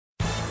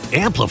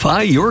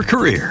Amplify your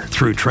career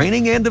through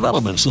training and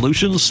development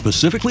solutions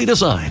specifically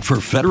designed for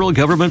federal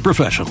government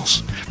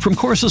professionals. From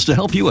courses to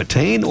help you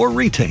attain or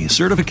retain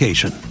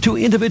certification, to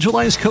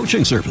individualized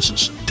coaching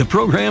services, to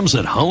programs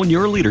that hone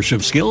your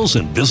leadership skills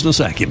and business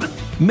acumen,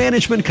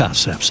 Management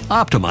Concepts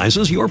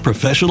optimizes your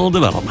professional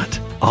development.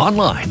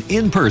 Online,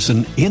 in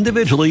person,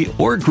 individually,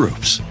 or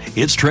groups,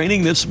 it's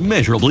training that's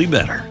measurably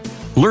better.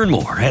 Learn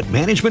more at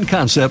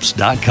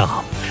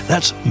managementconcepts.com.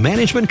 That's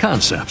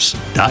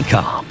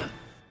managementconcepts.com.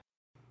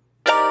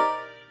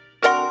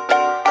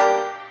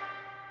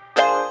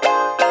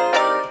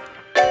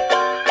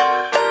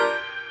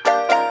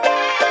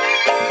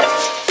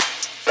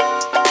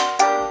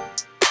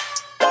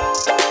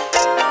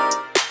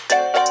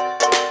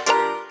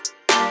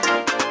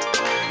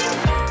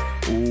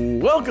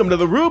 Welcome to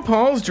the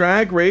RuPaul's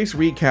Drag Race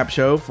Recap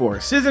Show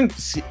for season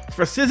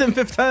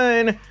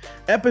 15,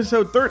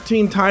 episode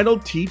 13,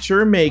 titled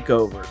Teacher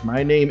Makeovers.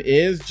 My name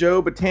is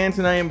Joe Batanz,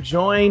 and I am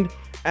joined,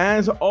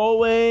 as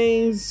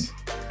always,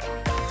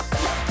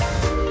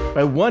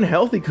 by one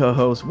healthy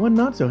co-host, one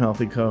not so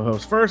healthy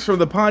co-host. First from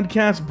the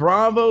podcast,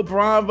 bravo,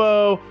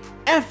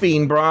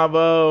 effing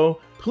bravo.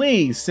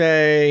 Please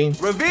say,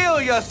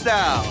 reveal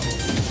yourself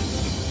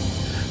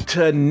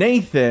to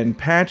Nathan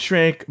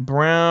Patrick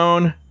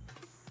Brown.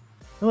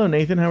 Hello,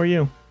 Nathan. How are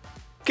you?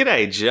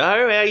 G'day,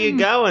 Joe. How you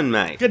going,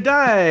 mate?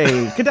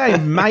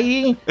 G'day,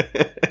 matey.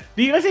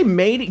 Do you guys say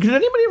matey? Does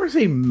anybody ever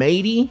say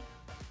matey?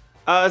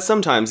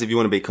 Sometimes, if you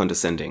want to be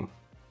condescending.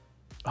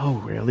 Oh,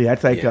 really?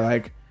 That's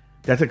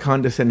that's a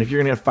condescending. If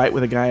you're gonna fight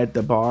with a guy at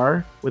the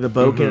bar, with a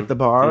bogan at the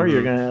bar,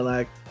 you're gonna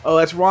like, oh,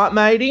 that's right,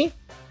 matey.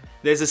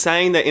 There's a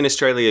saying that in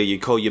Australia you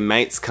call your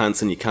mates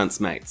cunts and your cunts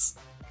mates.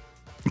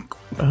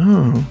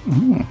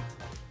 Oh.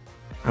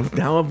 I've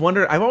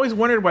always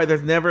wondered why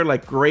there's never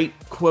like great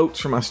quotes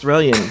from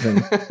Australians,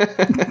 and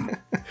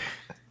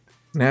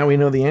now we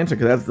know the answer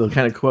because that's the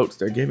kind of quotes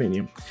they're giving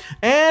you.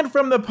 And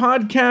from the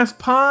podcast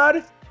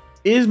pod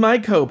is my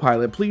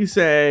co-pilot. Please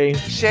say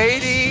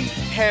shady,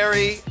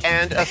 hairy,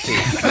 and a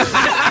thief.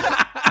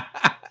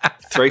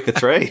 3 for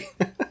 3.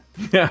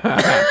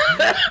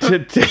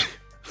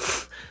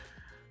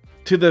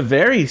 to the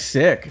very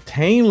sick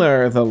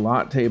Taylor, the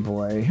latte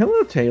boy.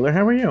 Hello, Taylor.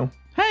 How are you?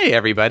 Hey,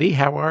 everybody.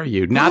 How are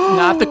you?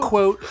 Not the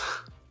quote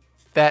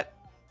that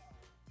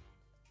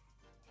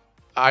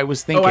I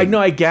was thinking. Oh, I know.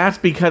 I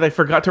gasped because I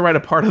forgot to write a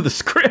part of the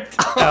script.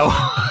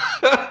 Oh.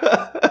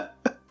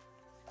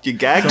 You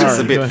gagged us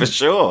a bit for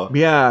sure.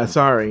 Yeah,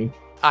 sorry.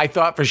 I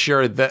thought for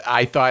sure that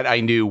I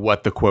knew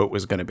what the quote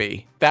was going to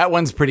be. That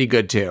one's pretty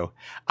good, too.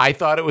 I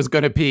thought it was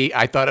going to be,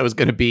 I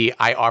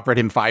offered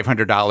him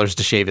 $500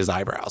 to shave his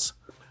eyebrows.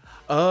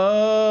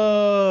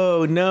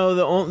 Oh,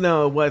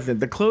 no, it wasn't.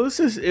 The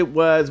closest it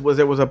was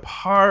there was a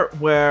part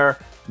where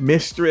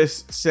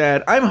Mistress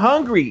said, I'm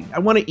hungry, I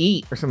want to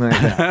eat, or something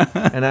like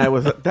that. And that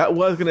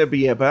was going to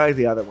be it, but I like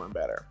the other one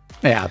better.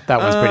 Yeah, that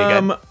one's pretty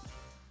good.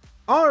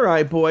 All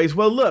right, boys.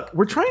 Well, look,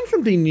 we're trying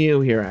something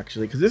new here,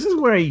 actually, because this is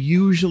where I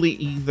usually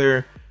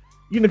either,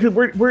 because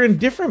we're in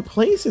different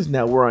places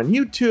now. We're on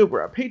YouTube,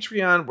 we're on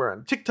Patreon, we're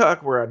on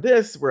TikTok, we're on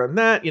this, we're on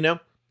that,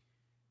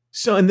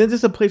 So, and then this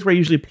is a place where I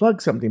usually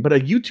plug something, but a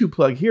YouTube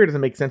plug here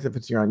doesn't make sense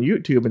if you're on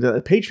YouTube, and a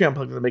Patreon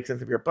plug doesn't make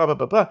sense if you're blah, blah,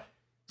 blah, blah.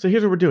 So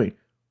here's what we're doing.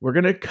 We're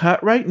going to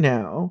cut right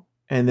now,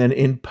 and then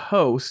in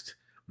post,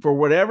 for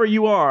whatever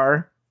you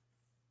are,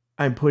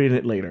 I'm putting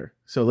it later.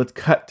 So let's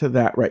cut to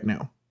that right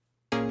now.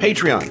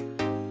 Patreon.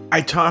 I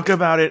talk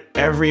about it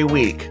every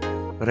week,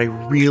 but I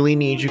really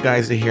need you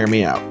guys to hear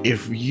me out.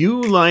 If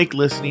you like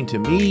listening to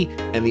me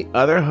and the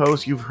other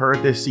hosts you've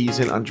heard this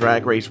season on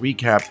Drag Race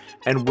Recap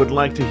and would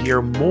like to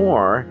hear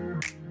more,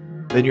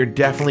 then you're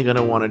definitely going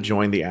to want to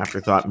join the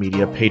Afterthought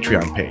Media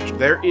Patreon page.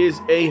 There is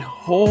a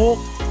whole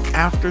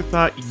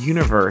Afterthought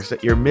universe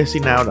that you're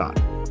missing out on.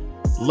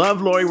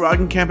 Love Lori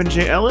Roggenkamp and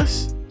Jay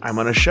Ellis? I'm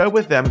on a show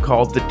with them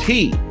called The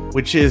Tea,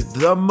 which is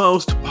the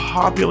most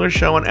popular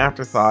show on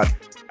Afterthought,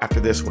 after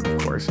this one,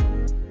 of course.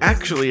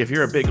 Actually, if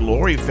you're a big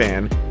Lori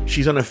fan,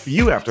 she's on a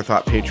few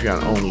Afterthought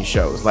Patreon-only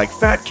shows like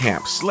Fat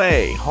Camp,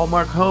 Slay,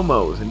 Hallmark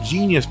Homos, and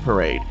Genius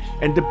Parade.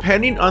 And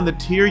depending on the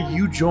tier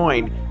you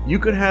join, you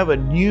could have a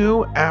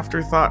new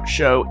Afterthought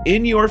show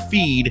in your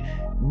feed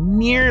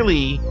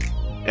nearly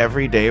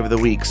every day of the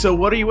week. So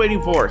what are you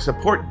waiting for?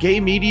 Support gay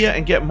media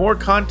and get more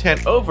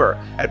content over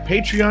at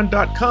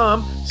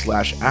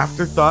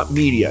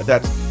patreon.com/afterthoughtmedia.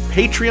 That's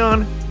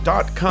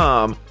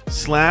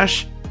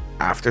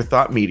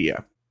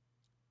patreon.com/afterthoughtmedia.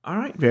 All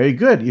right, very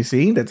good. You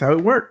see, that's how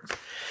it works.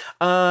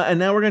 And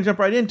now we're going to jump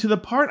right into the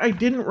part I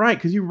didn't write,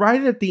 because you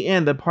write it at the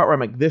end, the part where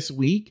I'm like, this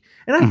week,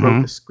 and I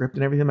wrote the script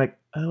and everything. I'm like,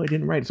 oh, I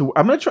didn't write it. So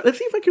I'm going to try. Let's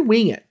see if I can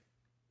wing it.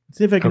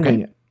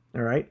 Wing it.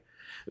 All right.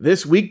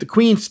 This week, the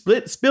Queen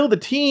spilled the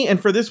tea, and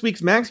for this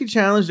week's Maxi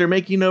Challenge, they're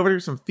making over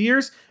some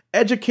fierce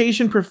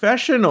education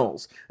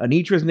professionals.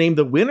 Anitra is named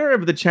the winner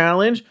of the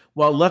challenge,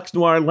 while Lux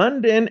Noir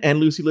London and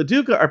Lucy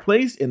LaDuca are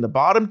placed in the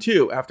bottom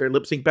two after a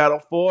lip-sync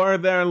battle for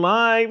their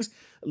lives.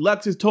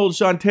 Lux is told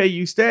Shantae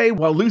you stay,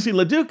 while Lucy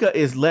LaDuca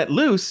is let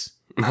loose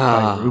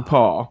by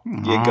RuPaul.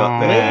 You got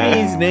that.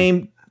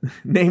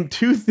 Name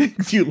 2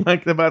 things you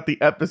liked about the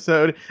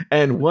episode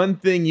and 1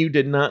 thing you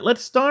did not.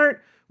 Let's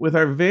start with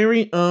our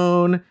very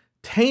own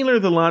Taylor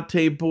the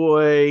Latte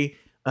Boy.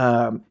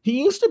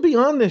 He used to be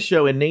on this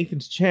show in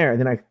Nathan's chair,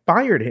 then I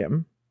fired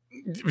him.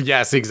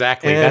 Yes,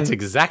 exactly. That's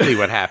exactly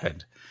what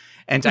happened.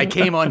 And I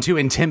came on to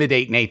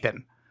intimidate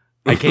Nathan.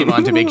 I came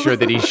on to make sure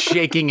that he's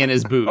shaking in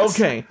his boots.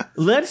 Okay,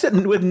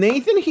 with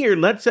Nathan here,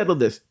 let's settle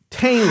this.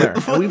 Taylor,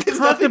 and we've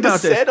talked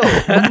about this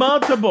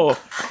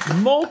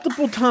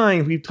multiple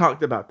times. We've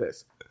talked about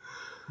this.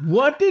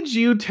 What did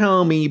you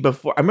tell me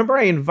before? I remember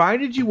I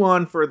invited you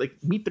on for like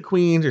Meet the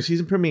Queens or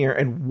season premiere,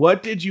 and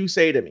what did you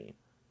say to me?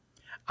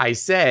 I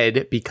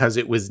said, because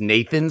it was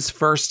Nathan's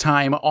first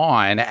time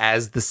on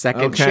as the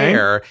second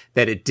chair,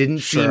 that it didn't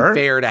seem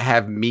fair to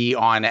have me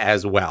on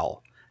as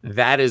well.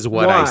 That is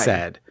what I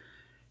said.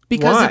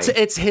 Because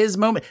it's his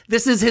moment.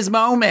 This is his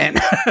moment.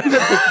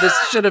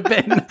 This should have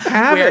been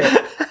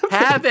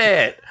have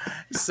it.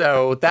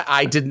 So that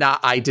I did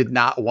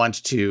not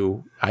want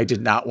to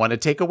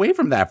take away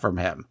from that from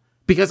him.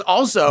 Because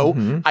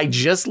also I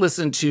just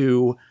listened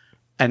to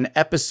an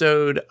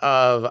episode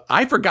of,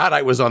 I forgot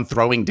I was on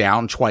Throwing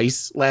Down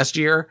twice last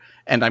year,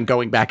 and I'm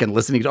going back and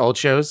listening to old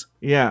shows.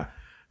 Yeah.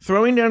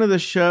 Throwing Down to the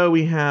show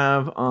we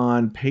have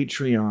on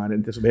Patreon,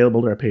 and it's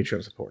available to our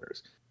Patreon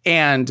supporters.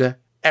 And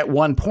at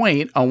one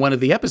point on one of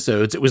the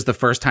episodes, it was the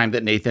first time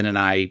that Nathan and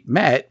I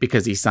met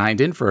because he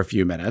signed in for a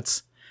few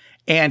minutes.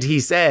 And he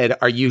said,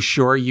 "Are you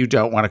sure you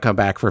don't want to come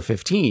back for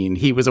 15?"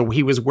 He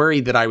was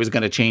worried that I was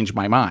going to change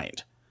my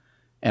mind.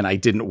 And I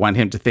didn't want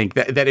him to think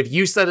that if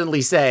you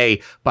suddenly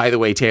say, by the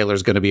way,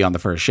 Taylor's going to be on the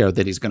first show,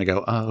 that he's going to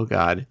go, oh,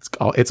 God,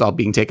 it's all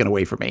being taken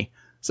away from me.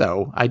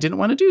 So I didn't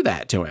want to do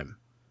that to him.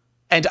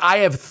 And I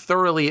have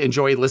thoroughly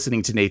enjoyed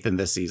listening to Nathan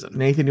this season.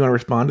 Nathan, you want to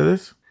respond to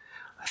this?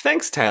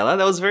 Thanks, Taylor.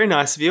 That was very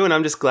nice of you, and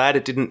I'm just glad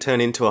it didn't turn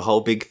into a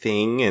whole big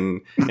thing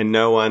and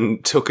no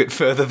one took it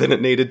further than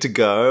it needed to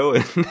go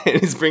and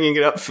is bringing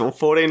it up for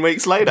 14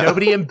 weeks later.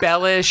 Nobody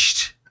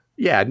embellished.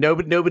 Yeah,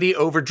 nobody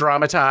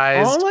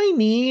over-dramatized. All I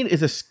need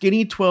is a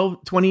skinny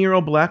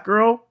 20-year-old black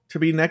girl to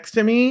be next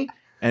to me,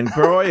 and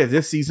boy, is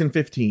this season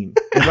 15.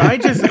 If I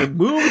just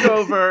moved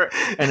over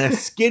and a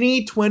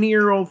skinny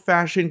 20-year-old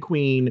fashion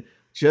queen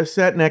just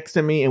sat next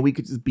to me and we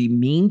could just be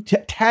mean,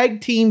 tag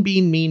team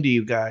being mean to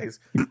you guys.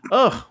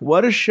 Ugh,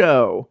 what a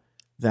show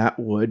that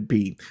would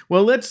be.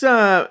 Well, let's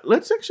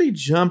actually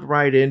jump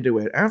right into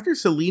it. After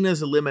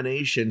Selena's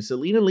elimination,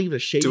 Selena leaves a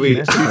shady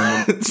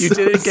message. You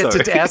didn't get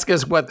to ask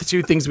us what the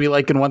 2 things we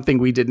like and 1 thing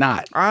we did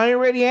not. I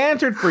already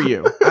answered for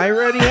you. I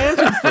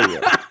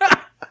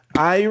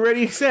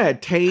already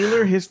said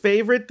Taylor, his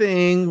favorite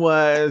thing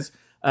was,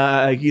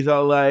 he's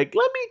all like,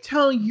 let me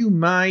tell you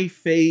my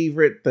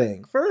favorite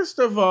thing. First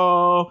of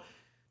all,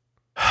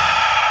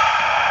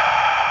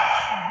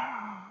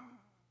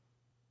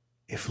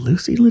 if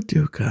Lucy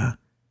LaDuca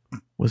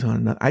was on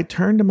another, I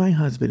turned to my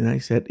husband and I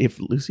said, if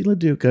Lucy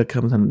LaDuca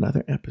comes on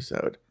another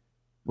episode,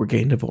 we're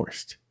getting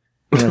divorced.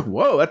 And like,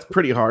 whoa, that's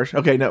pretty harsh.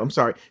 Okay, no, I'm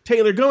sorry.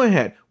 Taylor, go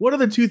ahead. What are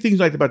the 2 things you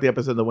liked about the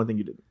episode and the 1 thing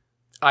you didn't?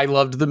 I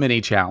loved the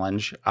mini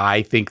challenge.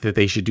 I think that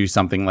they should do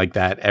something like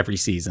that every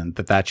season.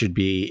 That should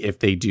be, if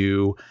they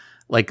do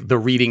like the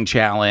reading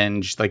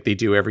challenge like they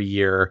do every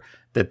year,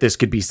 that this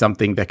could be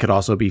something that could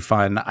also be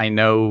fun. I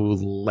know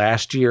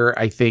last year,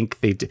 I think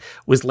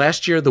was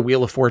last year the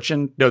Wheel of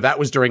Fortune? No, that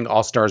was during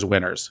All Stars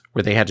Winners,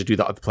 where they had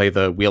to play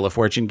the Wheel of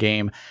Fortune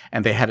game.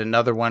 And they had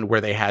another one where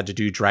they had to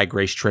do Drag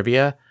Race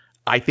trivia.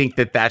 I think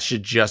that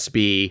should just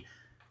be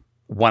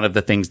one of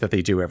the things that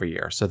they do every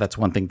year. So that's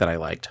 1 thing that I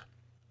liked.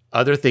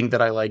 Other thing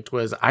that I liked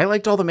was I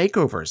liked all the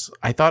makeovers.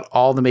 I thought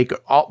all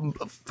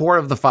 4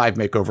 of the 5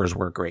 makeovers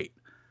were great,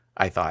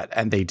 I thought,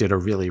 and they did a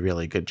really,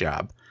 really good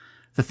job.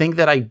 The thing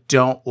that I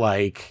don't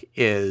like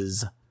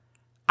is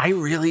I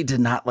really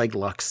did not like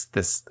Lux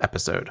this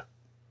episode.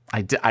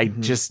 I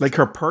just like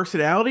her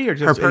personality or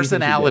just her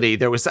personality.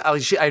 There was,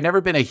 I've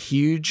never been a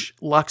huge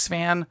Lux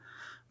fan,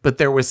 but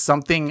there was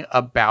something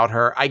about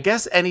her. I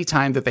guess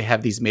anytime that they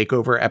have these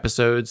makeover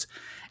episodes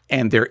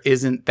and there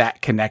isn't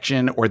that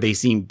connection or they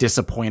seem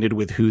disappointed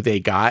with who they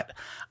got,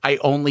 I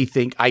only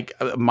think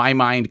my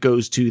mind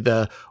goes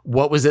to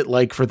what was it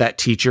like for that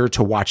teacher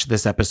to watch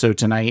this episode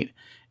tonight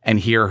and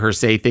hear her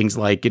say things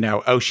like,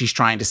 oh, she's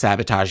trying to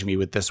sabotage me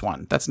with this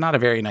one. That's not a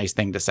very nice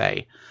thing to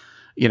say.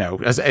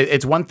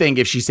 It's one thing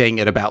if she's saying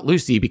it about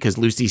Lucy because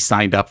Lucy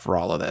signed up for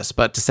all of this,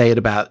 but to say it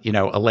about, a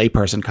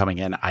layperson coming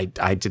in, I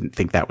didn't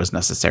think that was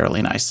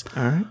necessarily nice.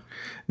 All right.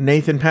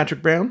 Nathan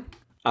Patrick Brown.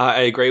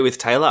 I agree with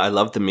Taylor. I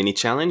loved the mini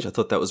challenge. I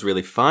thought that was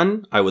really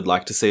fun. I would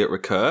like to see it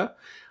recur.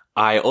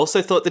 I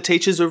also thought the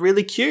teachers were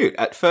really cute.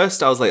 At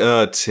first, I was like,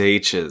 oh,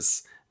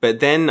 teachers. But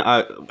then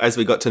as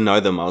we got to know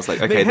them, I was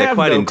like, okay, they're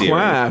quite endearing.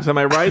 Class. Am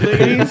I right,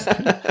 ladies?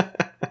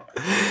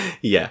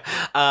 Yeah.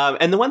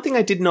 And the one thing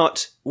I did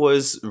not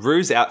was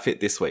Rue's outfit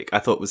this week. I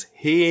thought was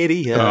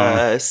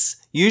hideous.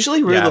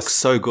 Usually Rue looks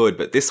so good,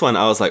 but this one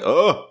I was like,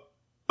 oh,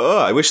 oh,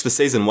 I wish the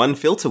season 1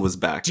 filter was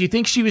back. Do you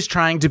think she was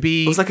trying to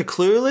be... It was like a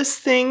Clueless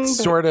thing?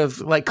 Sort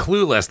of like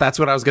Clueless. That's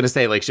what I was going to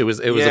say. Like it was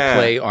a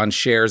play on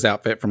Cher's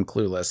outfit from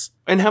Clueless.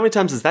 And how many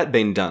times has that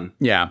been done?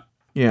 Yeah.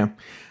 Yeah.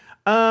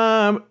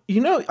 I'm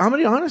going to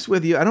be honest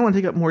with you. I don't want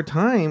to take up more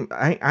time.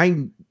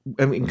 I'm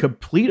in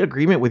complete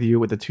agreement with you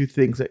with the two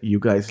things that you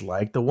guys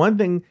like. The one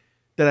thing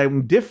that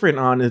I'm different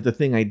on is the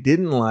thing I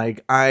didn't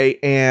like. I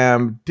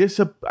am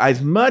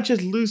as much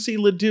as Lucy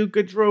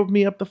LaDuca drove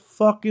me up the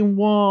fucking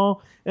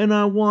wall and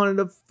I wanted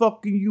to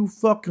fucking you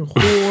fucking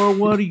whore.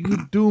 What are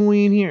you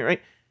doing here?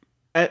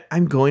 Right?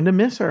 I'm going to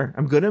miss her.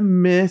 I'm going to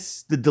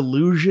miss the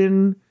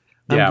delusion.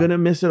 I'm going to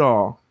miss it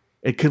all.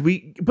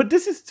 But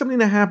this is something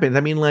that happens.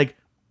 I mean, like,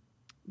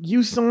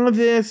 you saw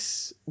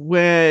this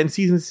when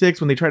season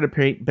 6, when they tried to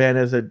paint Ben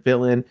as a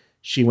villain,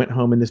 she went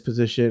home in this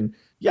position.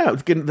 Yeah,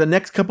 the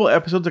next couple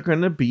episodes are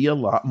going to be a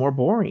lot more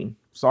boring.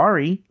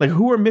 Sorry. Like,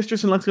 who are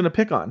Mistress and Lux going to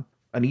pick on?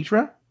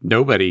 Anitra?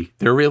 Nobody.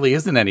 There really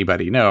isn't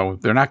anybody. No,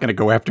 they're not going to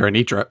go after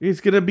Anitra.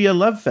 It's going to be a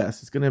love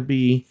fest. It's going to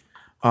be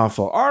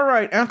awful. All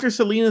right. After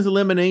Selena's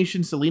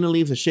elimination, Selena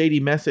leaves a shady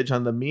message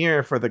on the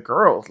mirror for the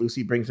girls.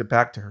 Lucy brings it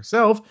back to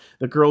herself.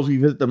 The girls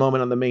revisit the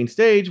moment on the main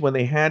stage when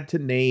they had to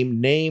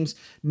name names.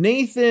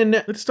 Nathan,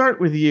 let's start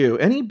with you.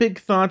 Any big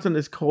thoughts on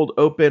this cold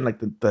open? Like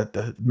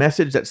the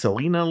message that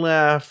Selena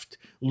left,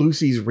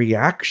 Lucy's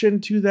reaction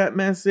to that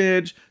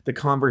message, the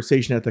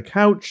conversation at the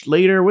couch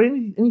later.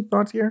 Any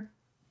thoughts here?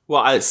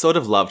 Well, I sort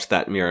of loved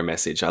that mirror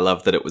message. I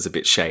loved that it was a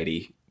bit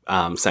shady,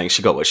 saying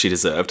she got what she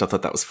deserved. I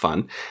thought that was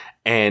fun.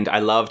 And I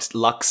loved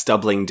Lux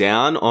doubling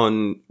down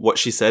on what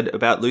she said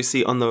about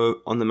Lucy on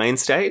the main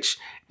stage.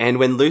 And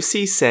when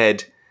Lucy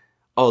said,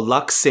 oh,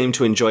 Lux seemed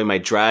to enjoy my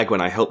drag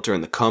when I helped her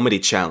in the comedy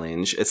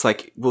challenge, it's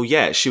like, well,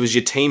 yeah, she was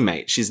your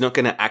teammate. She's not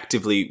going to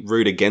actively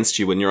root against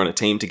you when you're on a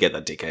team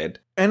together, dickhead.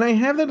 And I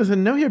have that as a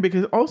note here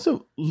because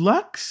also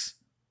Lux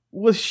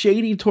was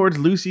shady towards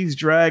Lucy's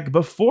drag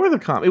before the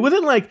comedy. It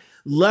wasn't like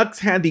Lux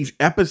had these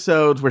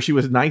episodes where she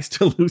was nice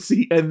to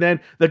Lucy and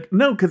then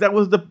because that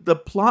was the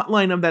plot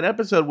line of that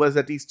episode was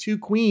that these two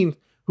queens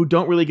who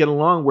don't really get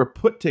along were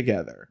put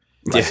together.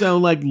 Yeah. So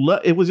like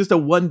it was just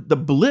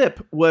the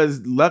blip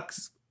was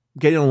Lux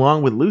getting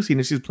along with Lucy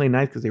and she was playing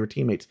nice because they were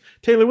teammates.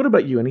 Taylor, what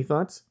about you? Any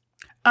thoughts?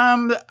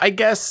 I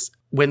guess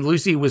when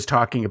Lucy was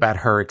talking about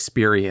her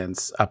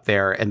experience up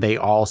there and they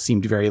all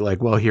seemed very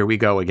like, well, here we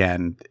go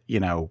again,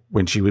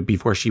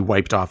 before she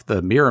wiped off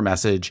the mirror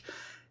message.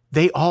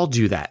 They all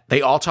do that.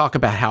 They all talk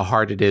about how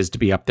hard it is to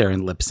be up there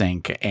in lip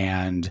sync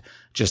and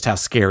just how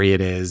scary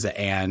it is.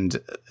 And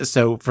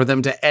so for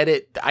them to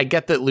edit, I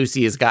get that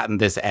Lucy has gotten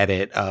this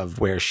edit of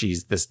where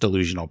she's this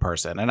delusional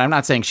person. And I'm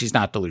not saying she's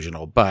not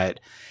delusional, but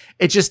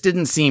it just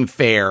didn't seem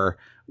fair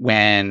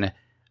when,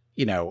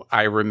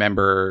 I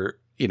remember,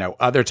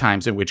 other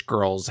times in which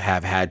girls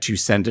have had to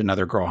send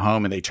another girl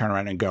home and they turn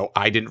around and go,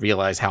 I didn't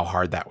realize how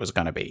hard that was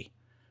going to be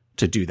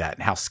to do that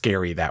and how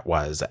scary that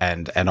was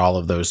and all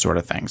of those sort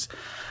of things.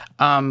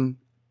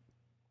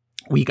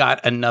 We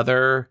got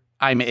another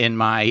I'm in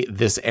my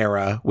this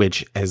era,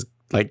 which has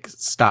like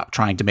stopped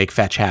trying to make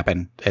fetch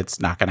happen. It's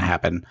not going to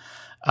happen.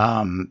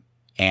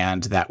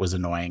 And that was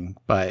annoying,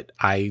 but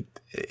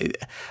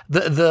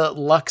the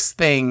Lux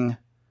thing,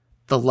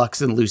 the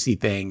Lux and Lucy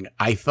thing,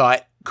 I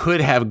thought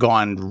could have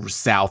gone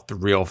south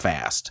real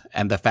fast.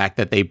 And the fact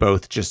that they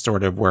both just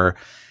sort of were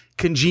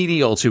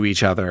congenial to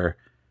each other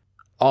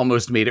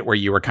almost made it where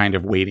you were kind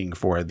of waiting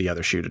for the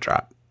other shoe to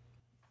drop.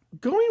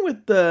 Going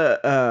with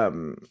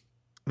the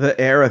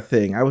era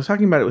thing, I was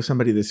talking about it with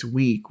somebody this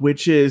week,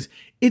 which is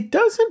it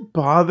doesn't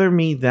bother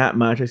me that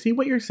much. I see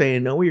what you're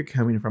saying, know where you're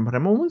coming from, but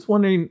I'm almost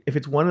wondering if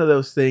it's one of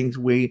those things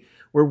where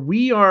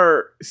we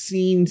are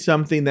seeing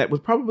something that was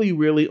probably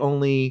really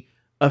only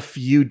a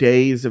few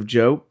days of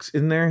jokes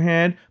in their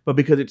head, but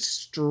because it's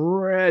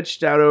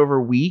stretched out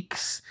over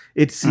weeks,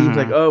 it seems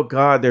like, oh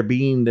God, they're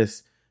being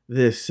this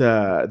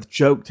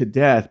joke to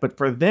death. But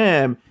for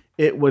them,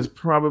 it was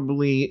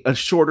probably a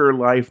shorter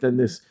life than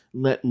this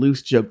let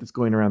loose joke that's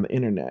going around the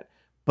internet.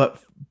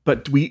 But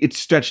it's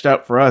stretched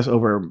out for us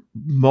over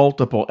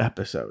multiple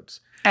episodes.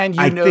 And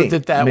you know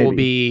that will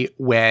be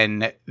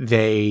when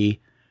they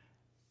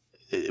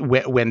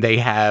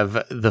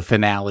have the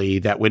finale,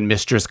 that when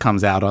Mistress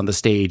comes out on the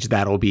stage,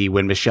 that'll be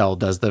when Michelle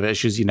does the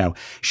issues,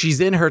 she's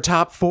in her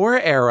top 4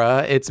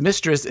 era. It's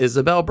Mistress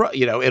Isabel.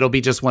 It'll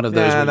be just one of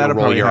those where you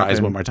roll your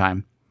eyes one more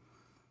time.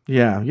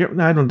 Yeah,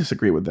 I don't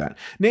disagree with that.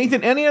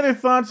 Nathan, any other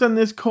thoughts on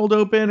this cold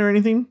open or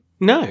anything?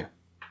 No.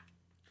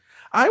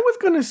 I was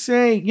going to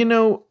say,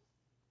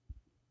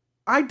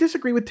 I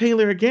disagree with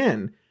Taylor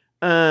again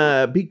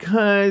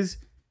because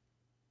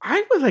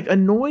I was like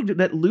annoyed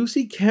that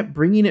Lucy kept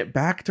bringing it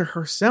back to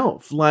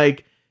herself.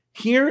 Like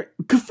here,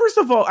 first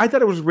of all, I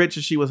thought it was rich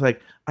as she was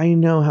like, I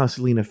know how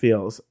Selena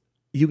feels.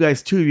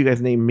 Two of you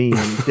guys named me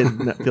and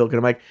didn't feel good.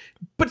 I'm like,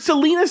 but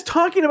Selena's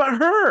talking about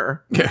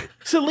her. Yeah.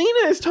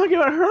 Selena is talking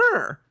about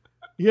her.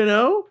 When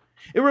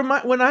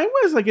I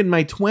was like in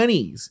my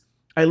 20s,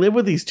 I lived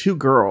with these 2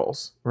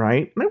 girls,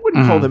 right? And I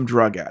wouldn't call them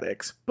drug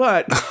addicts,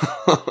 but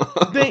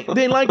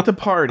they like to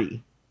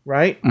party,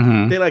 right?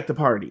 They like to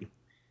party.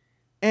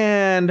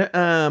 And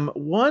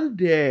one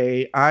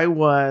day I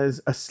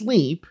was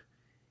asleep,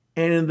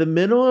 and in the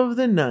middle of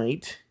the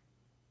night,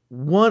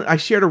 I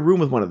shared a room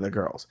with one of the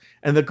girls,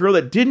 and the girl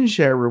that didn't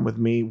share a room with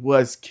me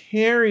was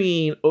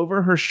carrying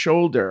over her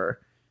shoulder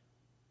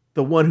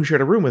the one who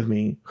shared a room with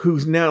me,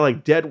 who's now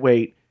like dead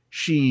weight.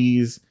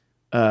 She's,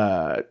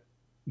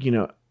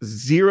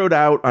 zeroed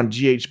out on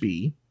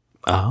GHB.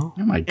 Oh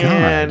my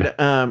God.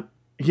 And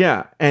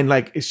and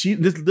like this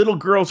little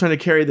girl's trying to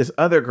carry this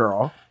other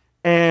girl,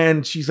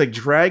 and she's like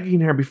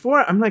dragging her. Before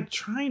I'm like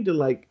trying to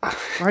like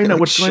find out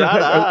what's going on.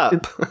 Shut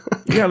up.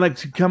 Yeah, like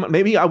to come.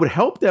 Maybe I would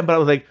help them, but I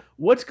was like,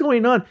 what's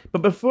going on?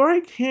 But before I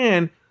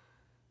can,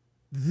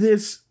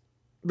 the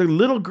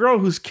little girl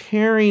who's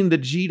carrying the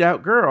G'd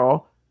out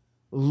girl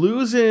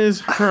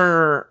loses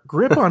her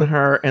grip on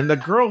her, and the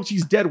girl,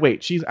 she's dead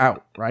weight. She's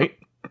out, right?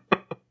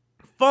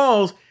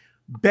 Falls,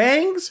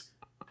 bangs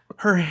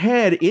her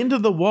head into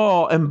the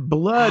wall, and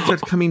blood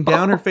starts coming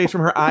down her face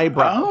from her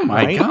eyebrow. Oh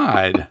my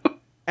God.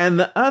 And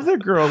the other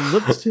girl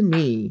looks to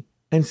me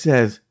and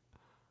says,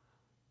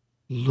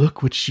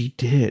 "Look what she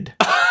did."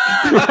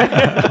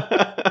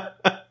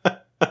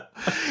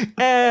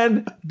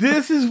 And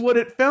this is what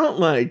it felt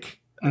like.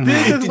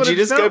 Did you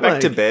just go back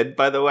to bed,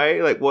 by the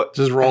way? Like what?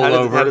 Just roll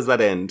over. How does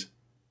that end?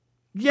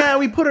 Yeah,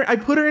 I put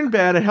her in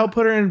bed. I helped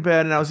put her in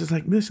bed, and I was just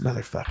like, this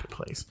motherfucking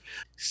place.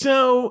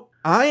 So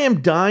I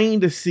am dying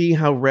to see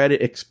how Reddit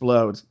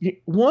explodes.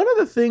 One of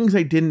the things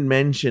I didn't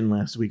mention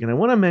last week, and I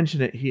want to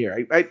mention it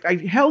here, I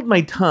held my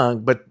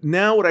tongue, but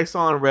now what I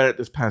saw on Reddit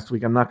this past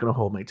week, I'm not going to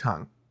hold my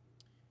tongue,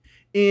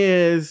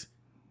 is,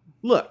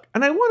 look,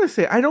 and I want to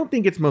say, I don't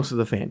think it's most of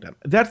the fandom.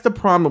 That's the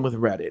problem with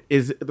Reddit,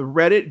 is the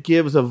Reddit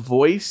gives a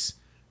voice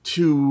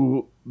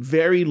to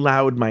very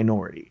loud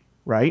minority.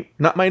 Right?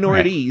 Not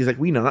minorities, like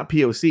we know, not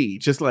POC,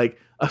 just like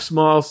a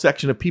small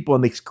section of people,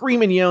 and they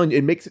scream and yell, and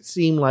it makes it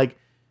seem like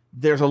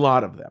there's a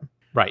lot of them.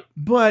 Right.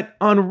 But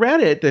on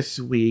Reddit this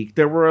week,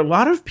 there were a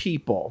lot of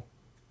people,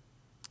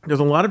 there's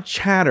a lot of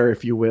chatter,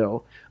 if you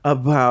will,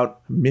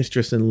 about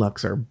Mistress and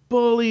Lux are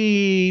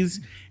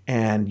bullies,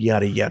 and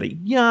yada, yada,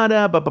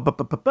 yada,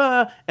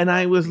 and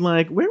I was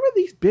like, where were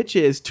these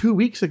bitches 2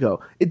 weeks ago?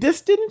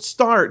 This didn't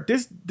start,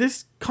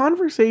 this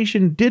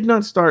conversation did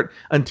not start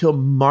until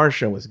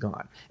Marsha was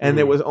gone. And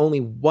there was only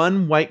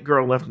one white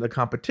girl left in the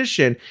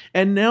competition,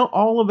 and now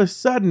all of a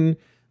sudden,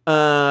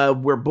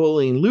 we're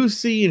bullying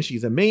Lucy, and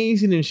she's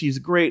amazing, and she's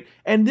great.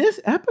 And this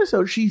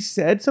episode, she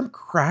said some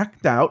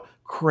cracked out,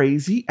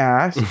 crazy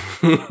ass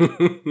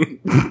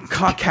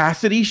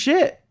caucasity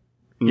shit.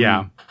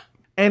 Yeah.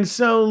 And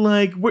so,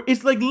 like,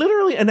 it's like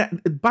literally,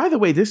 and by the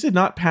way, this did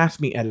not pass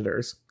me,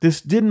 editors.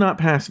 This did not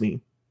pass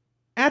me.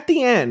 At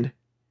the end,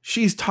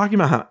 she's talking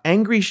about how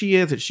angry she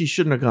is, that she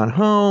shouldn't have gone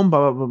home,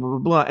 blah, blah, blah, blah,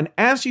 blah. And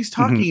as she's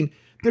talking,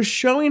 they're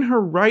showing her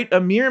write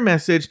a mirror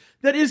message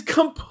that is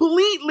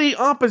completely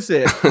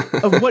opposite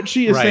of what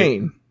she is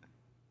saying.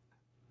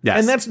 Yes.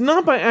 And that's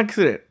not by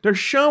accident. They're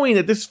showing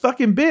that this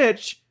fucking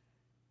bitch,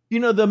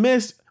 the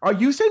miss, are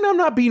you saying I'm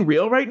not being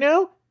real right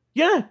now?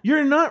 Yeah,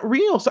 you're not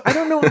real. So I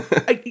don't know.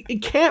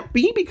 It can't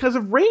be because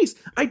of race.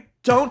 I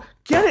don't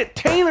get it.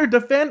 Taylor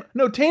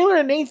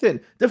and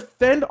Nathan,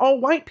 defend all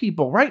white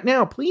people right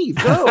now. Please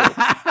go.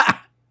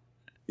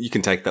 You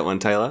can take that one,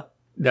 Taylor.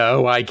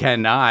 No, I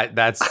cannot.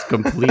 That's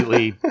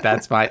completely,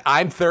 that's fine.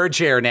 I'm third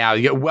chair now.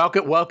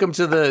 Welcome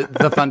to the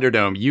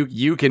Thunderdome.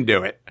 You can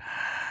do it.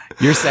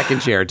 You're second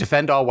chair.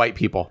 Defend all white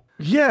people.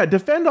 Yeah,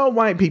 defend all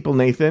white people,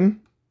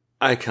 Nathan.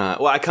 I can't.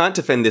 Well, I can't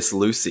defend this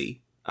Lucy.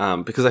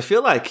 Because I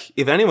feel like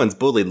if anyone's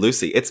bullied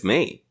Lucy, it's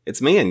me.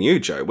 It's me and you,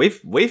 Joe.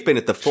 We've been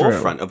at the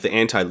forefront of the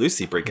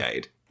anti-Lucy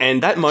brigade.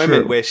 And that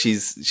moment where she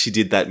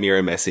did that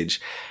mirror message,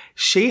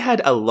 she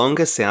had a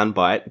longer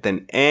soundbite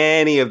than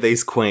any of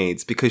these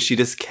queens because she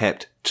just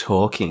kept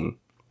talking.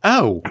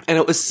 Oh. And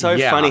it was so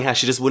funny how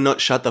she just would not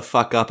shut the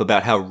fuck up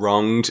about how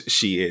wronged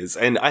she is.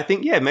 And I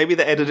think, maybe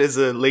the editors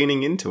are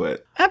leaning into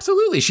it.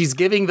 Absolutely. She's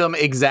giving them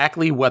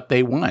exactly what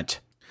they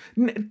want.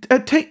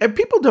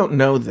 People don't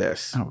know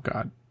this. Oh,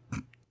 God.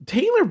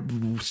 Taylor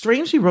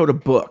strangely wrote a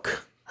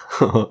book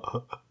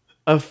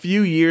a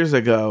few years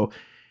ago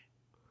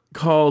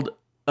called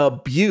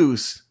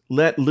Abuse,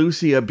 Let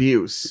Lucy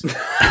Abuse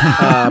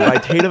by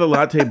Taylor the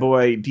Latte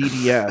Boy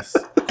DDS.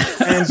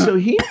 And so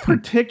he's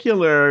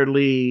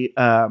particularly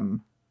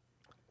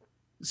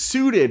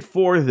suited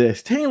for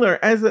this. Taylor,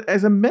 as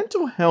a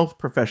mental health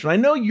professional, I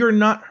know you're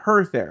not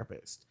her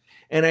therapist,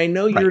 and I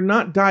know you're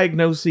not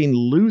diagnosing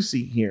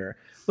Lucy here,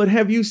 but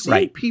have you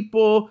seen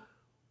people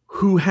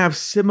who have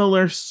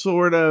similar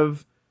sort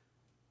of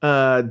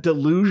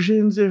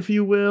delusions, if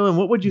you will? And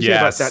what would you say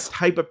about that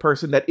type of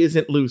person that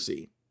isn't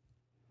Lucy?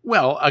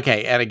 Well,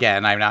 okay, and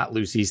again, I'm not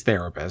Lucy's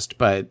therapist,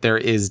 but there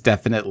is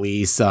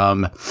definitely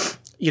some,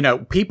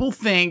 people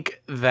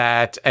think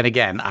that, and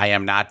again, I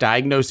am not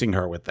diagnosing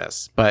her with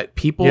this, but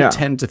people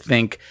tend to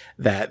think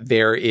that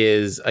there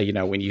is,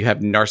 when you have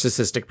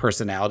narcissistic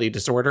personality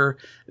disorder,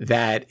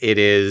 that it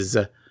is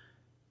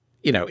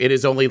it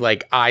is only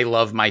like I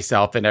love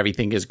myself and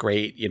everything is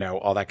great,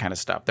 all that kind of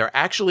stuff. There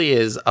actually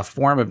is a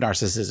form of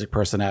narcissistic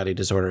personality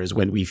disorder is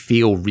when we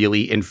feel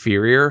really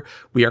inferior.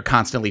 We are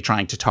constantly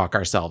trying to talk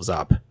ourselves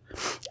up.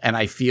 And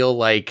I feel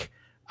like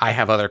I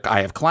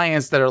have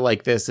clients that are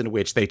like this, in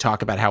which they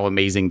talk about how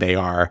amazing they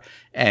are.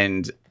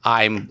 And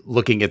I'm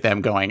looking at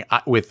them going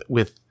with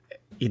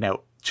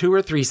 2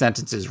 or 3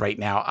 sentences right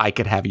now, I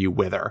could have you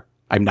wither.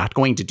 I'm not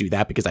going to do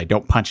that because I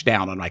don't punch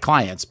down on my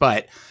clients,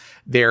 but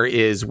there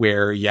is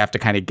where you have to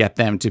kind of get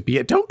them to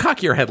be don't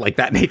cock your head like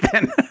that,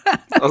 Nathan.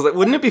 I was like,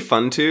 wouldn't it be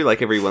fun to,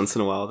 like, every once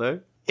in a while though?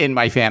 In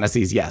my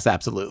fantasies, yes,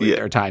 absolutely. Yeah.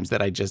 There are times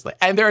that I just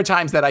and there are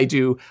times that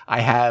I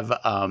have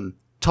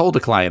told a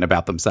client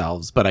about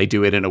themselves, but I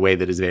do it in a way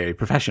that is very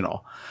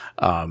professional,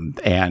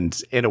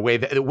 and in a way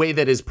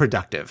that is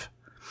productive.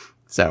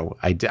 So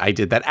I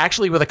did that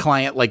actually with a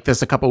client like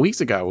this a couple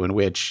weeks ago, in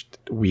which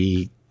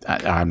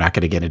I'm not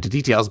going to get into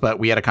details, but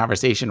we had a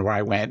conversation where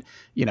I went,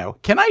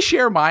 can I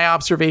share my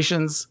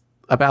observations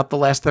about the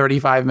last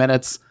 35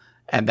 minutes?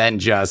 And then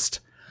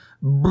just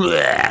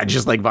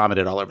like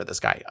vomited all over this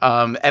guy.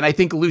 And I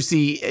think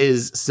Lucy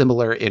is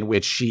similar in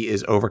which she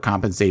is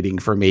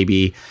overcompensating for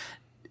maybe,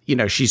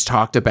 she's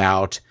talked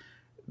about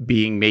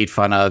being made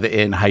fun of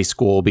in high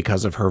school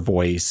because of her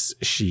voice.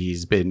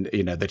 She's been,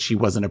 that she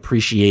wasn't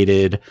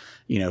appreciated,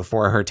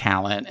 for her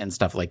talent and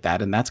stuff like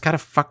that. And that's got to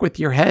fuck with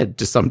your head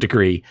to some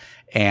degree.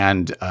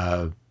 And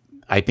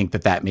I think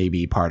that may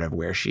be part of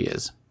where she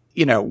is.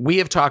 We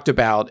have talked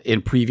about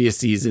in previous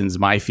seasons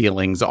my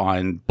feelings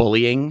on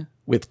bullying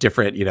with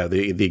different,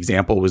 the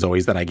example was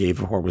always that I gave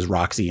before was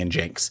Roxy and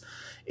Jinx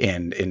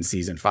in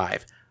season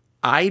 5.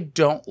 I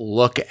don't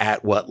look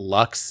at what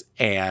Lux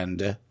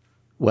and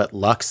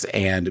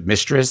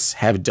Mistress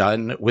have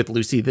done with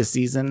Lucy this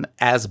season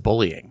as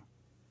bullying,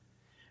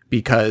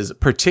 because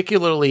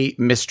particularly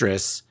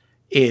Mistress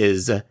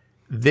is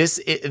this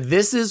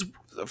is,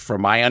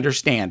 from my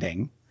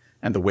understanding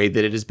and the way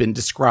that it has been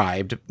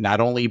described, not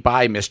only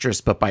by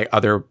Mistress, but by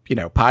other,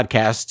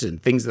 podcasts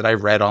and things that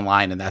I've read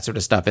online and that sort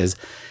of stuff,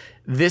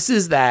 this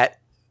is that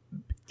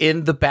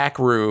in the back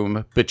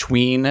room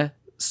between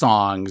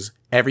songs,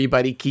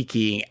 everybody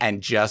kikiing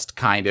and just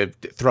kind of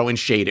throwing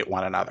shade at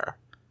one another.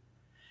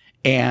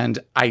 And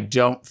I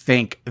don't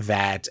think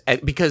that,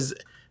 because,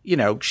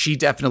 she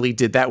definitely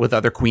did that with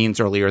other queens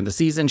earlier in the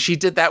season. She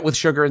did that with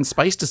Sugar and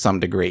Spice to some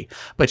degree,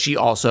 but she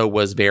also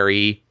was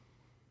very,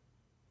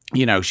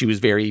 she was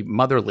very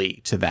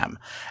motherly to them.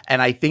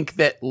 And I think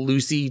that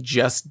Lucy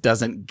just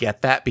doesn't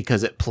get that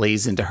because it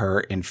plays into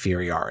her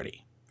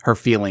inferiority, her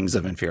feelings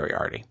of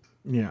inferiority.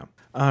 Yeah.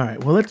 All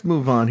right, well, let's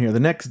move on here. The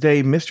next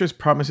day, Mistress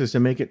promises to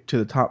make it to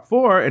the top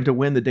 4 and to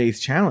win the day's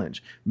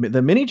challenge.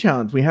 The mini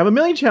challenge. We have a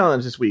mini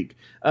challenge this week.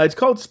 It's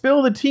called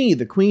Spill the Tea.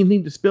 The queens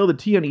need to spill the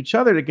tea on each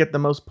other to get the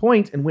most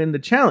points and win the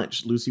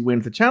challenge. Lucy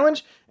wins the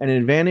challenge and an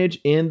advantage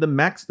in the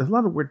max. There's a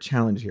lot of word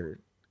challenge here.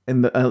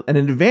 And an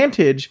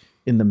advantage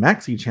in the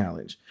maxi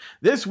challenge.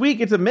 This week,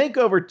 it's a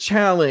makeover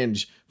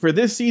challenge. For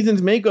this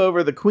season's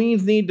makeover, the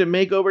queens need to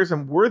make over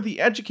some worthy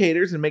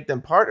educators and make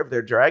them part of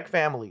their drag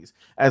families.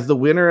 As the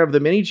winner of the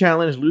mini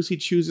challenge, Lucy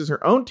chooses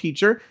her own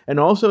teacher and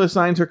also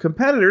assigns her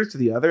competitors to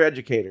the other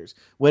educators.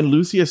 When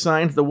Lucy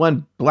assigns the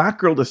one black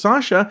girl to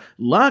Sasha,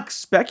 Lux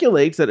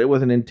speculates that it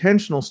was an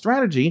intentional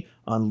strategy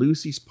on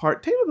Lucy's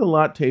part. Taylor the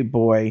Latte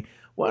Boy,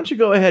 why don't you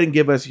go ahead and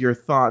give us your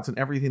thoughts on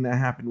everything that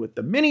happened with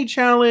the mini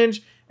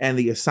challenge and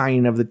the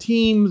assigning of the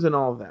teams and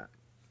all of that?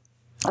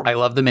 I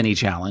love the mini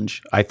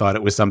challenge. I thought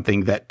it was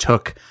something that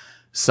took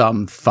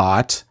some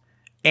thought.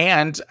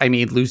 And I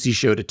mean, Lucy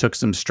showed it took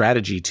some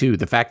strategy too.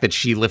 The fact that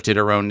she lifted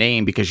her own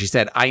name because she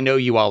said, I know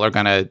you all are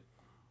going to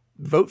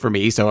vote for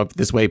me. So if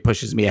this way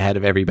pushes me ahead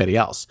of everybody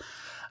else.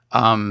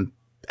 And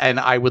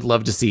I would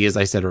love to see, as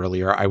I said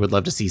earlier, I would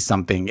love to see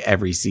something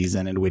every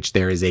season in which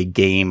there is a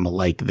game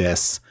like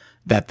this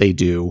that they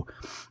do.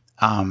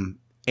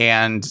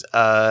 And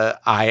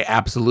I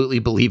absolutely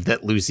believe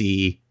that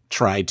Lucy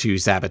tried to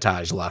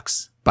sabotage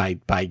Lux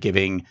by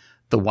giving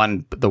the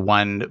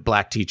one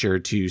black teacher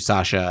to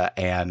Sasha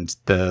and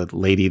the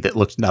lady that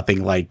looked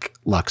nothing like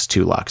Lux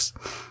to Lux.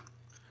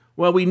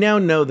 Well, we now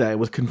know that it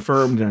was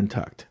confirmed and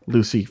untucked.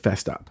 Lucy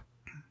fessed up.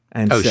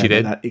 And she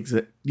did?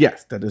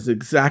 Yes, that is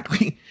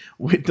exactly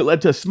what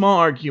led to a small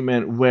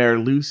argument where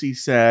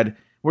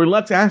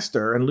Lux asked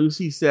her, and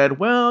Lucy said,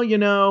 well,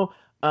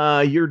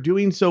 you're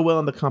doing so well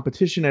in the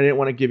competition, I didn't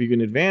want to give you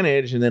an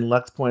advantage. And then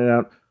Lux pointed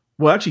out,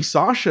 well, actually,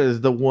 Sasha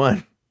is the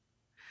one,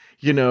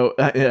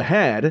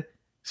 ahead.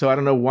 So I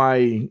don't know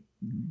why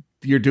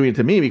you're doing it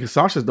to me, because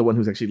Sasha's the one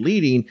who's actually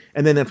leading.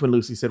 And then that's when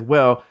Lucy said,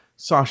 well,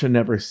 Sasha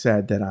never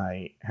said that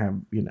I have,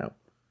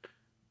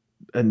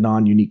 a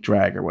non-unique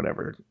drag or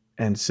whatever.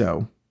 And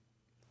so.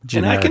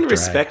 And I can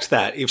respect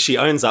that if she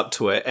owns up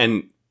to it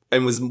and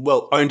was,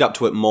 owned up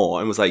to it more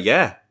and was like,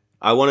 yeah,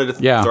 I wanted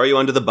to throw you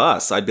under the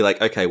bus. I'd be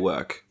like, okay,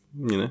 work,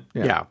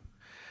 Yeah.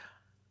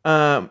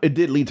 It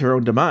did lead to her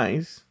own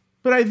demise.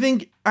 But I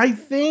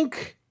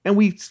think, and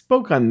we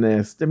spoke on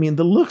this, I mean,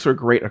 the looks were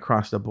great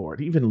across the board,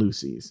 even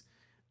Lucy's.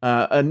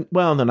 Not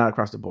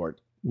across the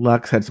board.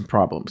 Lux had some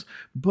problems.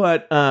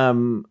 But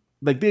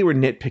like they were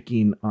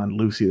nitpicking on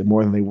Lucy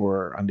more than they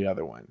were on the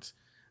other ones.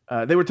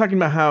 They were talking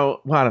about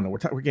how, well, I don't know,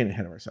 we're getting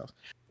ahead of ourselves.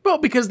 Well,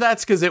 because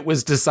it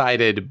was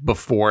decided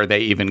before they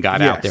even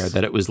got out there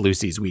that it was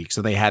Lucy's week.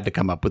 So they had to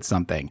come up with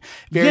something.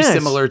 Very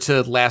similar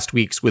to last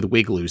week's with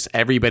Wig Loose.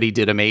 Everybody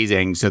did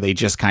amazing. So they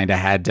just kind of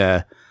had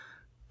to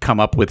come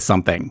up with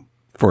something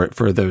for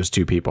those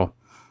two people.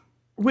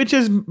 Which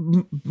is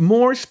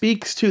more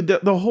speaks to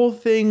the whole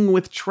thing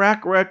with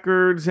track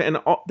records and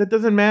all, that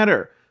doesn't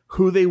matter.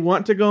 Who they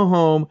want to go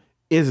home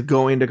is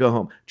going to go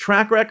home.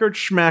 Track record,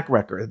 schmack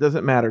record. It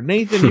doesn't matter.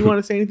 Nathan, you want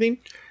to say anything?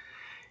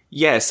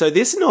 Yeah, so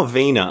this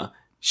Norvina,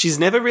 she's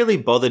never really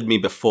bothered me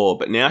before,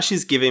 but now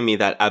she's giving me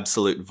that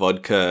absolute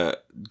vodka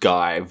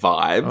guy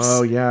vibes.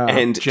 Oh, yeah.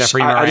 And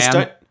Jeffrey I just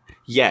Moran. don't...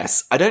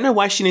 Yes. I don't know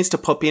why she needs to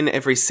pop in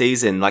every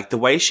season. Like, the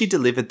way she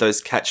delivered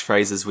those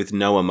catchphrases with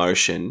no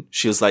emotion.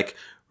 She was like,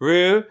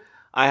 Rue,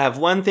 I have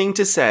one thing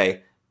to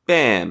say.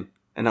 Bam.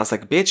 And I was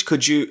like, bitch,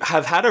 could you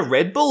have had a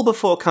Red Bull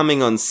before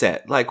coming on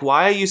set? Like,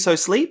 why are you so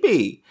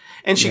sleepy?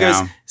 And she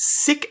goes,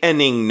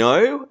 sickening,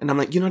 no? And I'm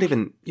like, you're not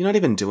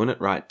even doing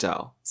it right,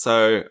 Dal.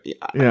 So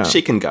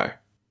she can go.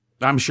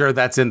 I'm sure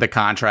that's in the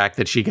contract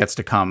that she gets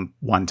to come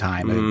one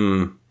time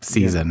a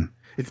season.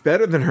 Yeah. It's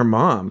better than her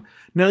mom.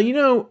 Now,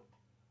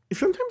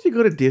 sometimes you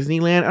go to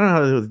Disneyland. I don't know how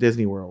to do with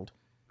Disney World.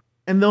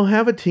 And they'll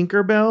have a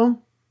Tinkerbell.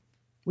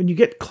 When you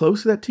get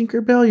close to that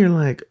Tinkerbell, you're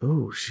like,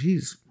 oh,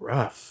 she's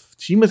rough.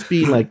 She must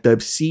be like the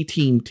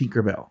C-Team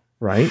Tinkerbell.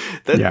 Right?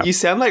 You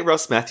sound like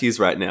Ross Matthews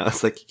right now.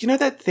 It's like, you know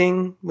that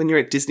thing when you're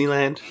at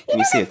Disneyland and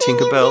you see a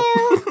Tinkerbell?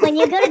 When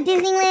you go to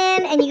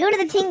Disneyland and you go to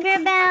the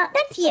Tinkerbell,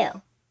 that's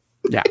you.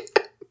 Yeah.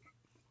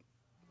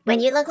 When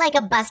you look like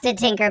a busted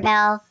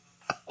Tinkerbell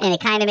and it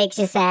kind of makes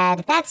you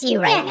sad, that's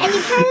you right now. And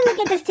you kind of look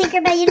at this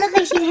Tinkerbell, you look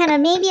like she's had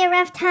maybe a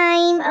rough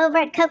time over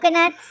at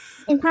Coconuts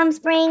in Palm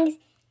Springs.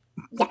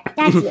 Yeah,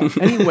 that's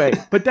you. Anyway,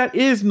 but that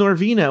is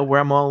Norvina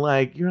where I'm all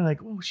like, you're like,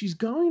 oh, she's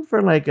going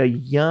for like a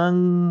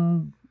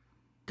young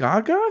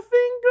Gaga thing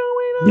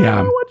going on. I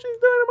don't know what she's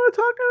doing. I'm going to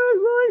talk in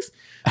his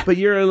voice. But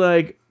you're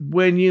like,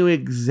 when you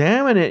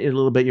examine it a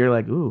little bit, you're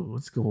like, ooh,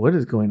 what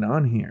is going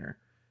on here?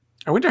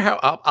 I wonder how,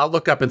 I'll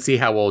look up and see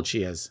how old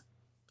she is.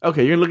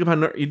 Okay, you're looking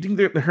up you think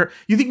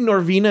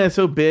Norvina is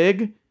so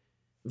big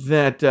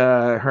that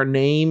her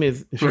name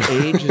is, her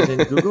age is in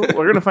Google?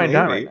 We're going to find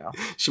out right now.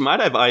 She might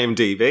have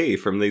IMDb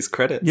from these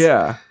credits.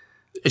 Yeah.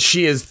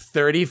 She is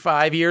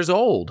 35 years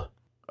old.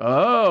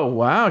 Oh,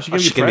 wow. She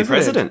can be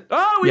president.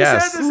 Oh, we said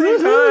at the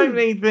same time,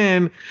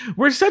 Nathan.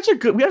 We have such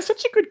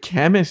a good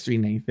chemistry,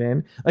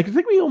 Nathan. Like, I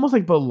think we almost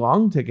like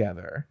belong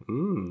together.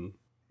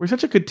 We're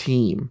such a good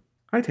team.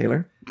 Hi,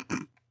 Taylor.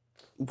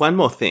 One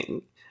more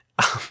thing.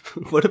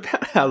 What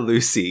about how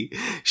Lucy,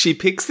 she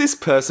picks this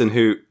person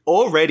who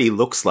already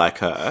looks like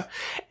her,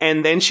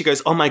 and then she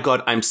goes, oh my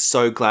God, I'm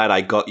so glad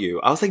I got you.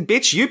 I was like,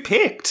 bitch, you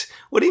picked.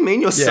 What do you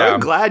mean you're so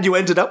glad you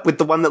ended up with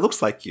the one that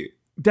looks like you?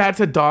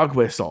 That's a dog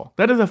whistle.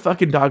 That is a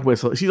fucking dog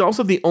whistle. She's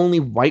also the only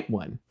white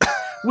one.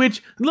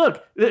 Which,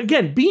 look,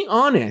 again, be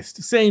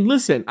honest. Saying,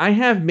 listen, I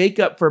have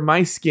makeup for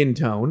my skin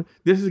tone.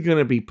 This is going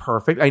to be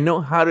perfect. I know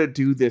how to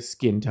do this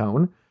skin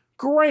tone.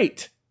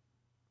 Great.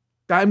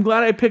 I'm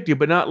glad I picked you,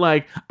 but not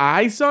like,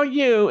 I saw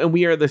you and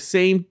we are the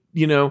same,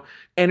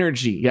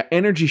 energy. Yeah,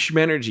 energy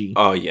schmenergy.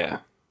 Oh, yeah.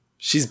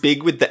 She's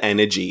big with the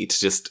energy to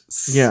just,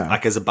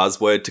 like as a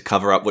buzzword to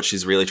cover up what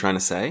she's really trying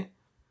to say.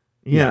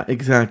 Yeah,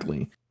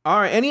 exactly. All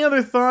right, any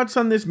other thoughts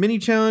on this mini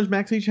challenge,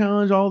 maxi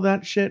challenge, all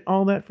that shit,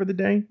 all that for the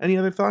day? Any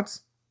other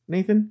thoughts,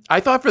 Nathan? I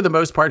thought for the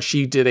most part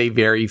she did a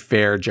very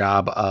fair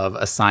job of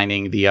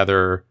assigning the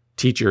other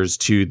teachers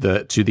to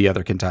the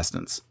other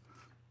contestants.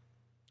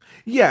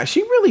 Yeah,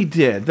 she really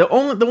did. The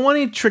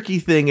one tricky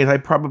thing is I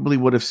probably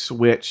would have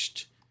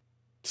switched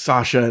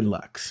Sasha and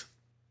Lux.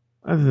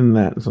 Other than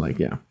that, it's like,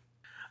 yeah.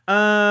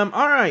 All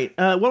right.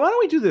 Well, why don't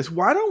we do this?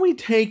 Why don't we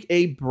take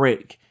a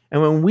break?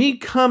 And when we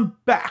come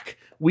back,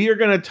 we are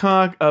going to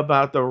talk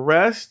about the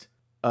rest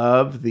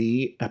of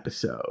the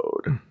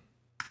episode.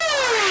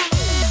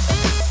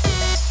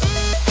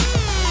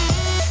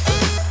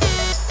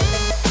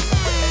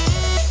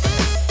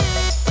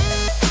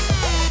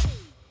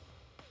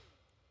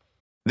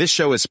 This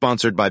show is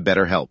sponsored by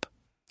BetterHelp.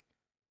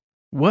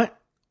 What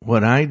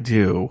would I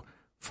do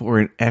for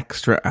an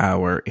extra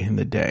hour in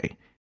the day?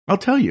 I'll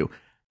tell you,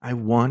 I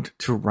want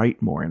to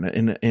write more.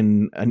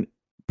 In a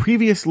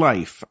previous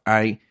life,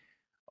 I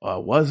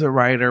was a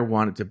writer,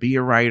 wanted to be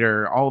a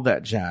writer, all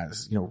that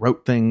jazz,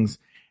 wrote things.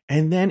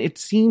 And then it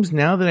seems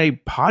now that I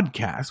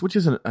podcast, which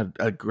is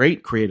a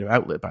great creative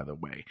outlet, by the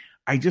way,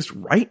 I just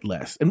write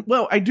less. And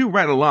well, I do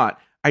write a lot.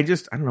 I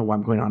don't know why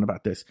I'm going on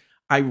about this.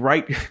 I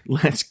write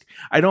less.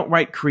 I don't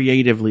write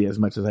creatively as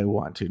much as I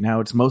want to.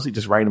 Now it's mostly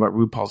just writing about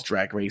RuPaul's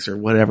Drag Race or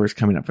whatever's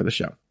coming up for the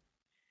show.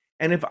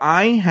 And if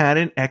I had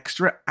an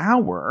extra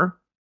hour,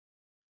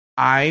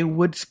 I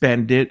would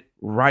spend it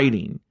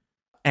writing.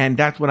 And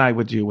that's what I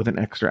would do with an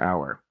extra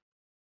hour.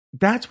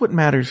 That's what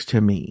matters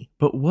to me.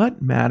 But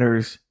what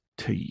matters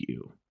to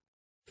you?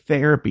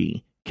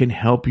 Therapy can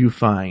help you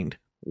find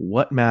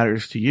what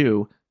matters to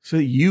you so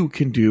that you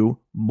can do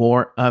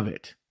more of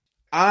it.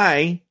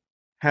 I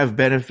have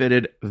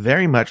benefited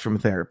very much from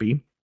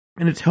therapy,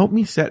 and it's helped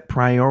me set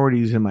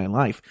priorities in my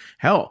life.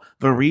 Hell,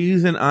 the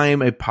reason I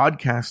am a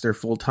podcaster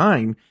full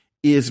time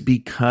is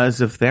because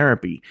of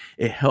therapy.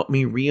 It helped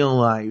me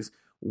realize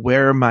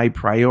where my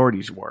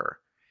priorities were.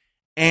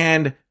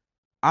 And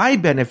I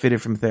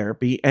benefited from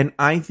therapy, and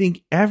I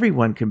think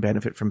everyone can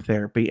benefit from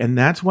therapy. And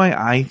that's why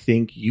I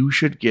think you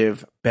should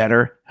give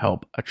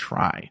BetterHelp a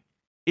try.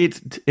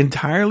 It's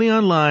entirely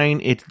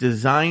online. It's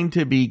designed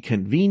to be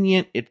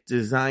convenient. It's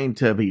designed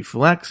to be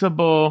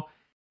flexible,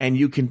 and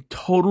you can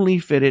totally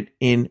fit it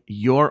in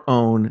your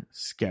own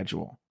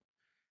schedule.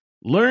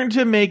 Learn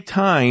to make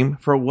time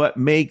for what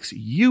makes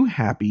you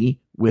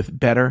happy with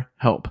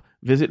BetterHelp.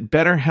 Visit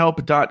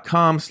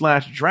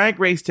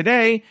betterhelp.com/dragrace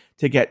today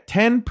to get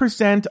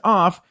 10%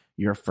 off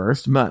your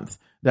first month.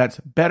 That's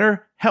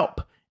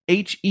BetterHelp,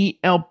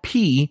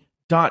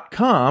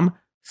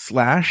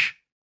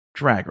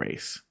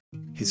 HELP.com/dragrace.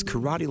 His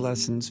karate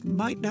lessons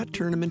might not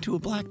turn him into a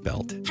black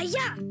belt.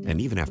 Hi-ya! And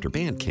even after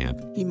band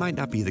camp, he might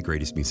not be the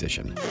greatest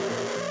musician.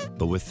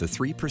 But with the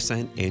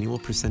 3% annual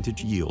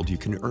percentage yield you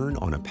can earn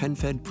on a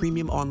PenFed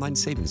premium online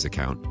savings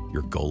account,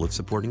 your goal of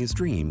supporting his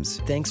dreams...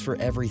 Thanks for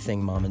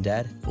everything, Mom and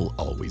Dad. ...will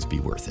always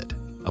be worth it.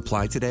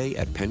 Apply today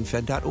at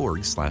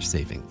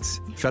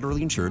PenFed.org/savings.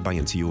 Federally insured by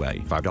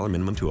NCUA. $5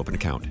 minimum to open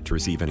account. To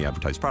receive any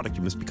advertised product,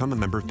 you must become a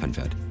member of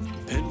PenFed.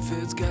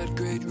 PenFed's got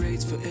great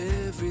rates for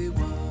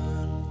everyone.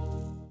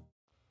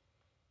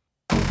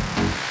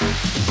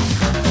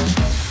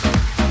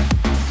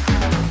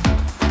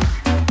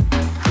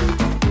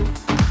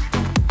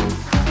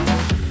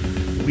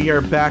 We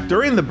are back.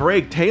 During the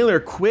break, Taylor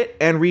quit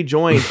and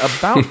rejoined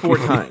about 4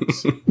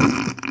 times.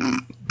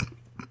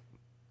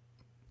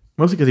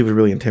 Mostly because he was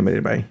really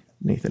intimidated by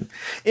Nathan.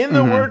 In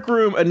the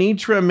workroom,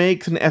 Anitra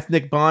makes an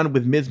ethnic bond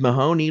with Ms.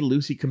 Mahoney.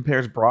 Lucy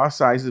compares bra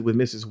sizes with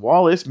Mrs.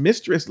 Wallace.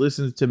 Mistress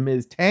listens to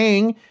Ms.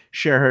 Tang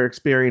share her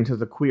experience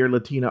as a queer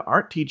Latina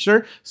art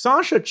teacher.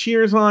 Sasha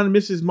cheers on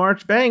Mrs.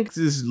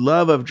 Marchbanks'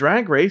 love of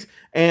Drag Race.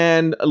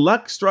 And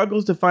Luck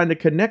struggles to find a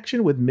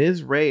connection with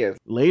Ms. Reyes.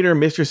 Later,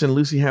 Mistress and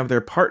Lucy have their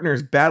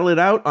partners battle it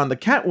out on the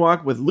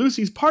catwalk, with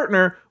Lucy's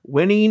partner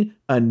winning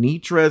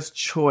Anitra's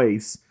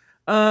choice.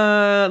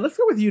 Let's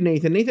go with you,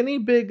 Nathan. Nathan, any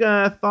big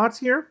thoughts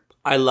here?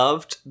 I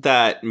loved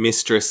that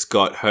Mistress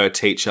got her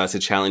teacher to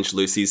challenge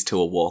Lucy's to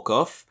a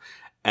walk-off,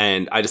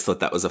 and I just thought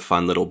that was a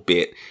fun little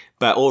bit.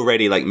 But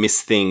already, like,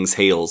 Miss Thing's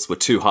heels were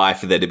too high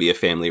for there to be a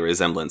family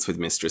resemblance with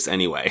Mistress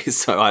anyway,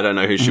 so I don't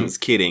know who she was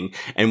kidding.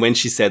 And when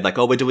she said, like,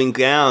 oh, we're doing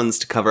gowns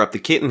to cover up the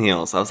kitten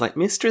heels, I was like,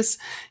 Mistress,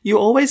 you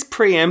always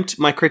preempt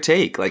my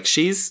critique. Like,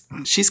 she's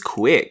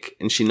quick,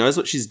 and she knows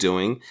what she's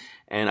doing,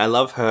 and I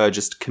love her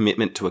just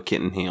commitment to a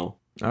kitten heel.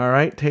 All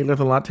right, Taylor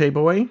the Latte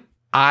Boy.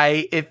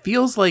 It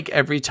feels like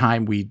every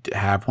time we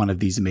have one of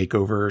these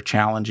makeover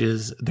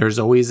challenges, there's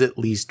always at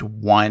least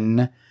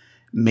one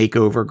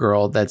makeover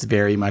girl that's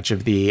very much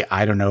of the,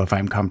 I don't know if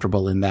I'm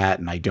comfortable in that,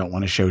 and I don't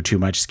want to show too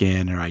much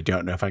skin, or I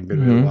don't know if I'm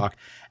going to walk.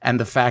 And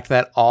the fact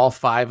that all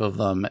 5 of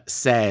them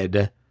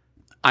said,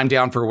 I'm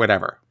down for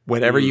whatever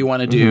you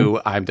want to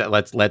do.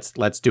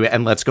 Let's do it,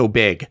 and let's go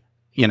big,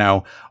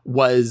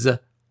 was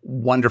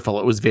wonderful.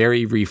 It was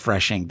very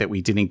refreshing that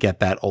we didn't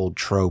get that old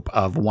trope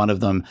of one of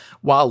them.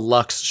 While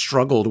Lux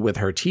struggled with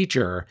her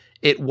teacher,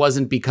 it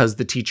wasn't because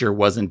the teacher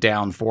wasn't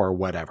down for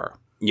whatever.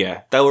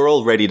 Yeah, they were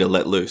all ready to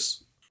let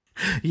loose.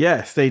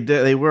 Yes, they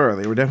did. They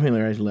were definitely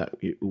ready to let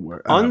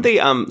on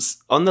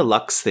the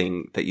Lux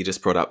thing that you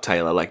just brought up,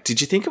 Taylor. Like, did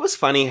you think it was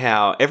funny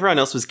how everyone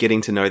else was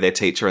getting to know their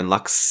teacher and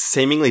Lux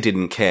seemingly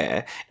didn't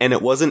care? And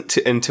it wasn't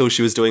until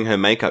she was doing her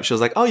makeup, she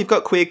was like, "Oh, you've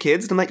got queer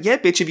kids." And I'm like, "Yeah,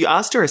 bitch. If you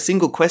asked her a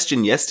single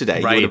question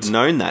yesterday, you would have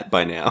known that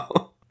by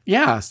now."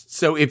 Yeah.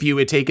 So if you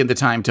had taken the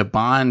time to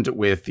bond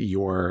with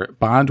your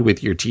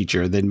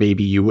teacher, then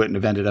maybe you wouldn't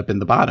have ended up in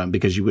the bottom,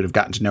 because you would have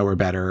gotten to know her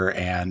better.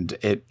 And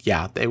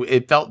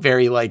it felt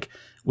very like,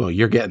 well,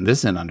 you're getting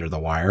this in under the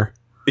wire.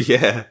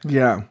 Yeah.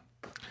 Yeah.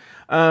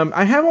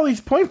 I have all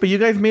these points, but you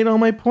guys made all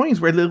my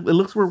points. Where it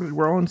looks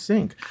we're all in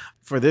sync.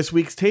 For this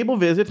week's table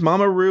visits,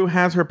 Mama Roo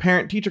has her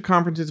parent-teacher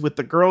conferences with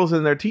the girls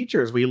and their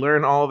teachers. We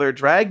learn all their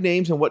drag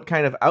names and what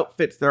kind of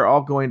outfits they're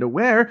all going to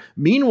wear.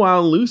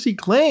 Meanwhile, Lucy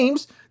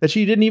claims that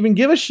she didn't even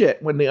give a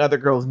shit when the other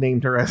girls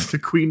named her as the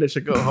queen that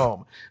should go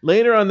home.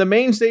 Later on the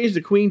main stage,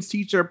 the queens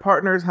teach their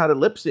partners how to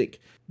lip sync.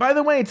 By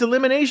the way, it's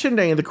Elimination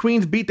Day, and the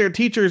queens beat their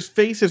teachers'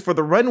 faces for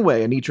the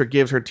runway. Anitra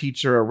gives her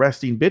teacher a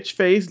resting bitch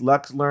face.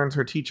 Lux learns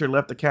her teacher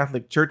left the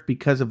Catholic Church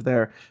because of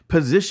their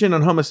position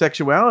on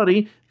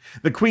homosexuality.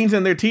 The queens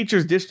and their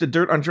teachers dish the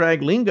dirt on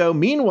drag lingo.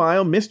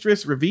 Meanwhile,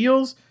 Mistress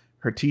reveals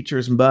her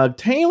teacher's mug.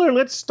 Taylor,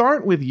 let's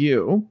start with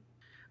you.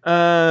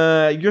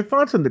 Your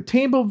thoughts on the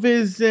table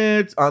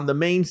visits, on the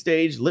main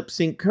stage lip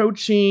sync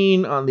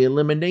coaching, on the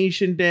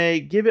Elimination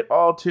Day. Give it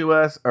all to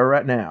us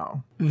right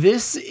now.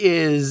 This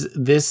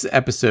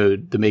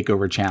episode, the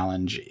Makeover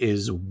Challenge,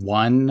 is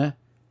one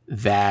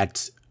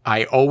that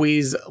I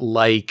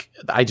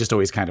just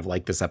always kind of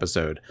like this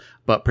episode,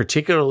 but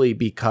particularly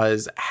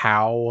because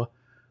how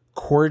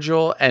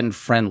cordial and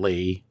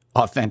friendly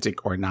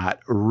authentic or not,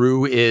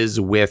 Rue is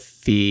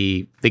with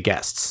the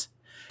guests,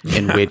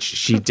 in which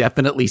she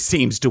definitely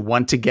seems to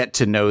want to get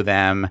to know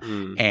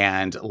them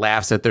and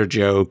laughs at their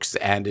jokes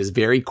and is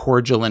very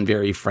cordial and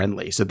very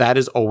friendly. So that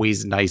is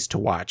always nice to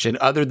watch. And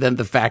other than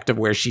the fact of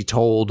where she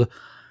told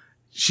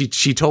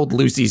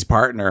Lucy's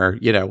partner,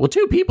 well,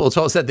 two people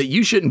said that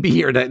you shouldn't be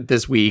here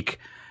this week,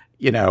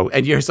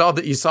 and you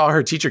saw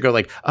her teacher go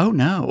like, oh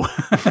no,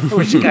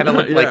 where she kind of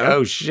looked like,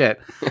 oh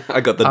shit.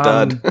 I got the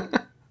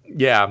dud.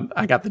 Yeah,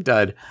 I got the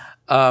dud.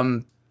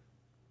 And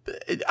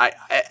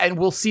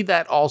we'll see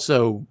that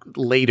also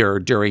later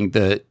during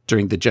the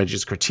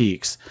judges'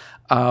 critiques.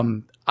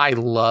 I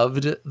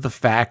loved the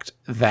fact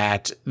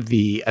that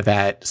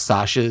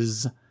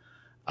Sasha's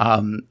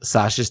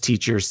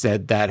teacher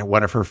said that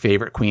one of her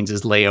favorite queens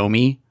is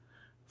Laomi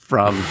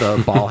from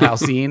the ball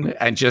house scene,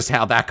 and just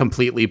how that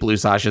completely blew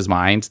Sasha's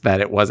mind. That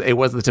it wasn't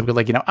the typical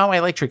I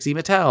like Trixie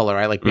Mattel or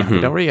I like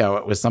Bianca Del Rio.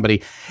 It was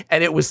somebody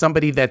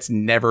that's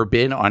never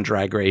been on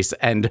Drag Race,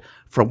 and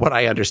from what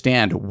I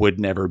understand,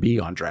 would never be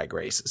on Drag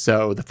Race.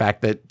 So the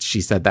fact that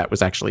she said that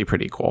was actually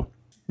pretty cool.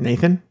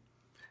 Nathan?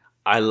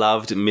 I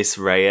loved Miss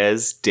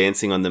Reyes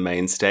dancing on the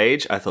main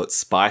stage. I thought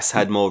Spice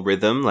had more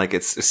rhythm. Like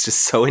it's just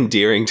so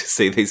endearing to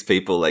see these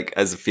people like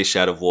as a fish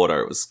out of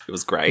water. It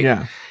was great.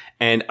 Yeah.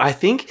 And I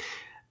think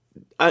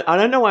I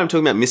don't know why I'm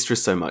talking about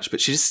Mistress so much, but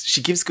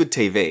she gives good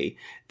TV.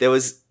 There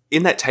was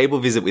in that table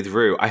visit with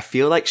Rue, I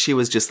feel like she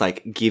was just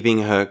like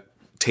giving her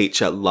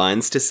teacher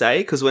lines to say,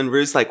 because when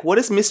Rue's like, what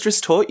has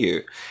Mistress taught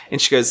you? And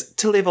she goes,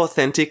 to live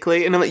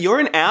authentically. And I'm like, you're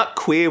an out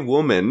queer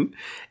woman,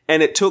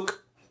 and it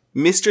took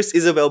Mistress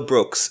Isabel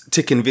Brooks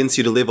to convince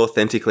you to live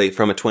authentically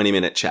from a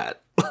 20-minute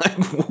chat. Like,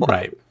 what?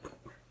 Right.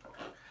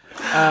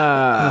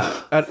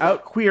 An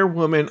out queer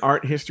woman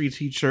art history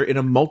teacher in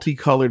a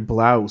multicolored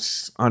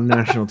blouse on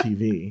national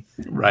TV.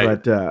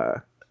 Right.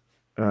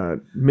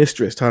 But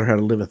Mistress taught her how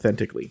to live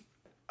authentically.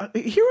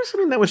 Here was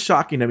something that was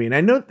shocking to me. And I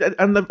know that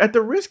at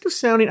the risk of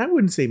sounding, I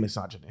wouldn't say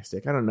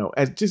misogynistic. I don't know.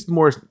 As just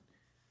more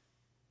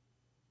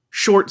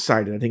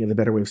short-sighted, I think is a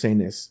better way of saying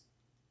this.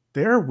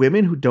 There are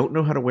women who don't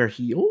know how to wear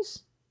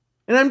heels.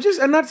 And I'm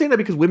not saying that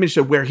because women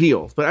should wear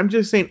heels, but I'm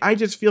just saying, I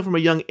just feel from a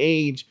young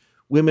age,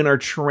 women are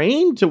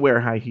trained to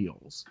wear high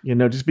heels,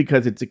 just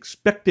because it's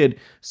expected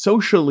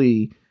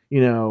socially,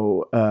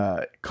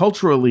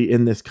 culturally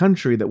in this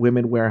country that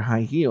women wear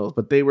high heels.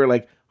 But they were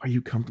like, are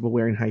you comfortable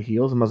wearing high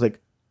heels? And I was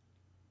like,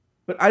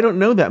 but I don't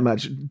know that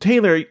much.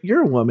 Taylor,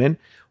 you're a woman.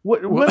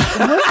 What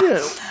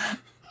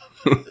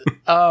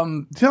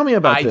tell me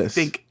about this. I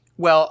think,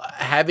 well,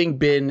 having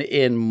been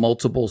in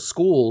multiple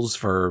schools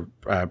for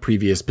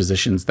previous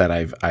positions that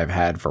I've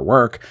had for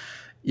work,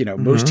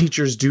 most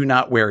teachers do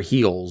not wear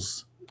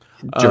heels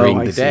during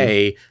the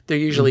day. They're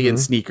usually in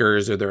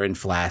sneakers, or they're in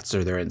flats,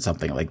 or they're in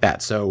something like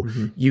that. So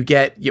you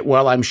get,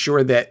 well, I'm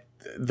sure that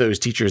those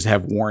teachers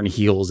have worn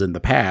heels in the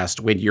past,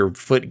 when your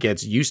foot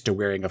gets used to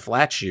wearing a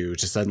flat shoe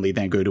to suddenly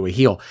then go to a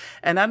heel.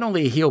 And not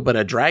only a heel, but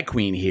a drag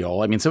queen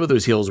heel. I mean, some of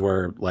those heels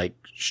were like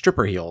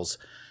stripper heels.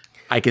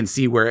 I can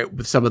see where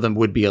some of them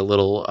would be a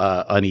little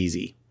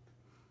uneasy.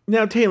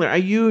 Now, Taylor, I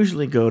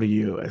usually go to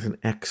you as an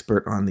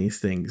expert on these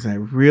things. I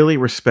really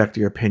respect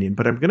your opinion,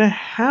 but I'm going to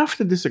have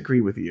to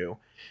disagree with you,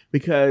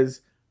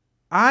 because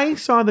I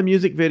saw the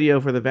music video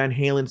for the Van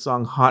Halen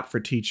song Hot for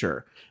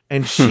Teacher,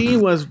 and she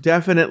was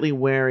definitely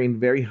wearing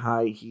very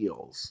high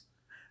heels.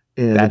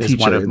 That is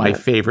one of my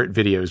favorite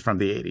videos from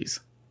the 80s.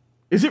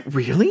 Is it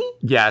really?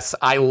 Yes,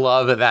 I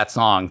love that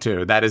song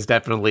too. That is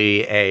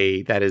definitely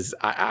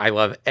I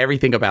love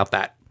everything about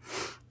that.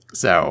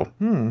 So,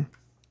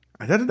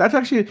 that's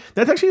actually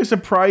a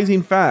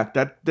surprising fact.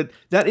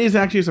 That is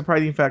actually a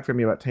surprising fact for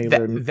me about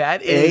Taylor.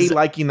 That is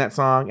liking that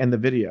song and the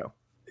video.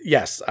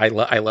 Yes, I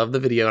love the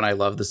video and I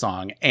love the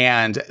song,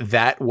 and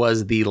that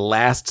was the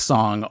last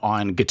song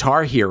on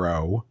Guitar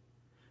Hero.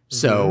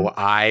 So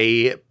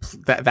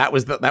that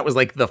was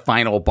like the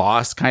final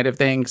boss kind of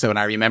thing. So, and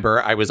I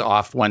remember I was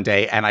off one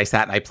day and I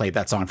sat and I played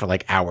that song for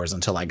like hours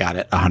until I got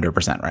it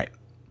 100% right.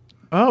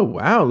 Oh,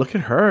 wow. Look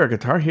at her.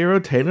 Guitar Hero,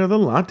 Taylor the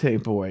Latte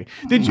Boy.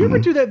 Did you ever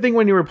do that thing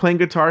when you were playing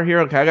Guitar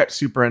Hero? Okay, I got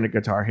super into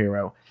Guitar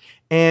Hero.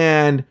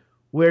 And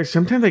where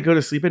sometimes I go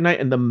to sleep at night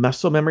and the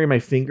muscle memory of my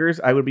fingers,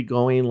 I would be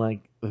going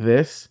like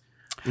this,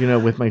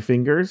 with my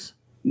fingers.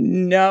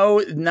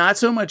 No, not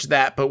so much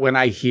that. But when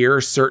I hear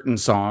certain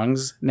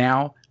songs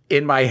now,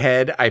 in my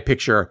head, I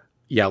picture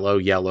yellow,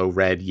 yellow,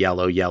 red,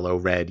 yellow, yellow,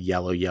 red,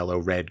 yellow, yellow,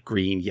 red,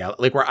 green, yellow.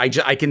 Like where I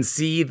can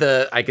see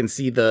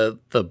the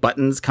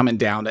buttons coming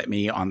down at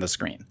me on the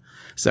screen.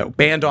 So,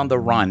 "Band on the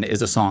Run"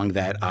 is a song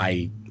that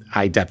I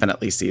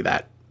definitely see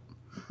that.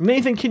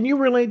 Nathan, can you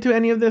relate to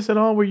any of this at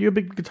all? Were you a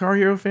big Guitar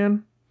Hero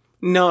fan?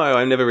 No,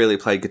 I've never really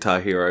played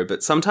Guitar Hero,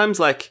 but sometimes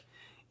like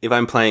if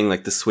I'm playing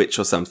like the Switch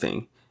or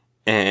something,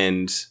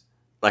 and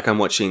like I'm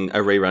watching a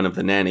rerun of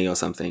The Nanny or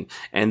something,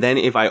 and then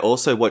if I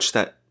also watch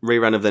that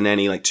rerun of The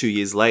Nanny like 2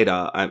 years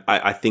later,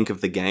 I think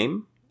of the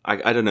game.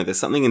 I don't know. There's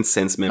something in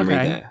sense memory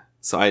there.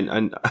 So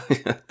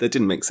that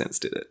didn't make sense,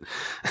 did it?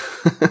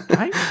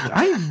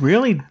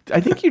 I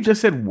think you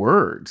just said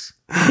words.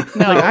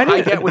 No,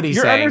 I get what he's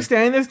You're saying.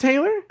 Understanding this,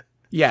 Taylor?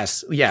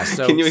 Yes.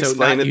 So, Can you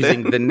explain not it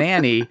using then? the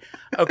nanny.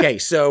 Okay,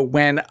 so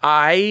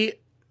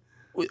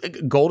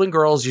Golden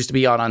Girls used to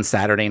be on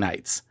Saturday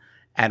nights.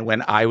 And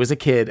when I was a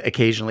kid,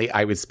 occasionally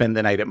I would spend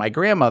the night at my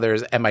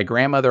grandmother's, and my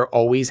grandmother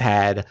always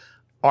had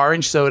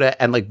orange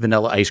soda and like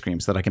vanilla ice cream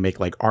so that I can make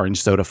like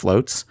orange soda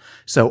floats.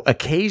 So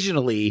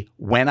occasionally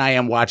when I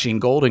am watching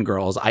Golden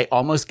Girls, I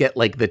almost get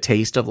like the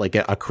taste of like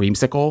a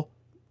creamsicle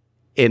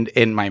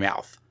in my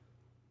mouth.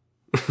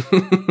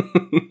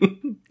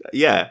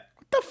 Yeah.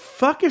 What the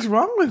fuck is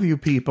wrong with you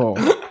people?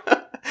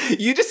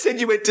 You just said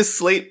you went to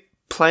sleep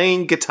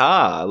playing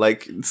guitar.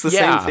 Like, it's the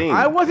same thing.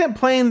 I wasn't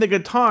playing the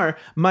guitar.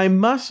 My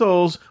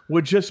muscles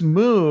would just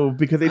move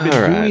because they've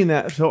been doing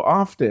that so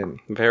often.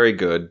 Very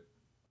good.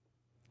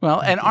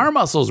 Well, and our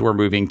muscles were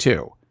moving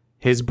too.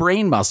 His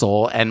brain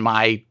muscle and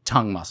my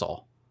tongue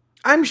muscle.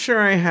 I'm sure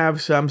I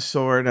have some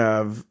sort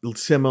of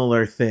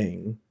similar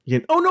thing.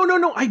 Oh,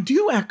 no. I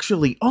do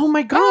actually. Oh,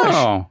 my gosh.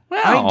 Oh,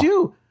 wow. I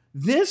do.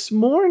 This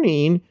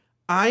morning,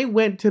 I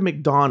went to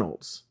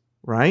McDonald's,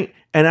 right?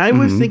 And I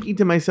was thinking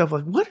to myself,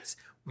 like,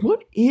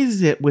 what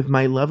is it with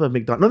my love of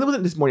McDonald's? No, that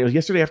wasn't this morning. It was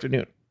yesterday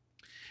afternoon.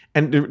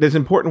 And there's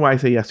important why I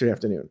say yesterday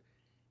afternoon.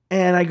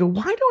 And I go,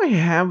 why do I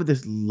have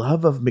this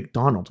love of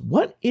McDonald's?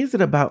 What is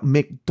it about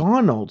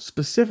McDonald's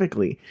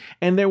specifically?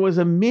 And there was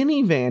a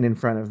minivan in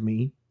front of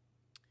me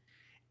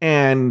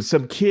and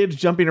some kids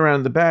jumping around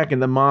in the back.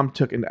 And the mom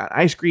took an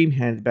ice cream,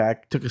 handed it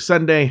back, took a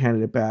sundae,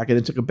 handed it back, and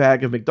then took a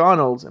bag of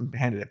McDonald's and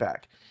handed it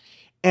back.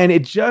 And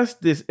it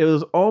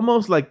was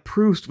almost like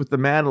Proust with the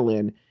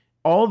Madeleine.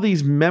 All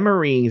these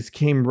memories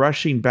came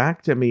rushing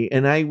back to me.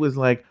 And I was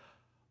like,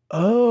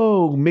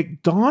 oh,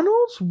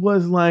 McDonald's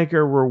was like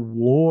a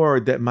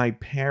reward that my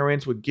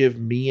parents would give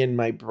me and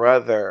my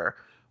brother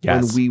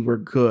when we were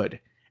good.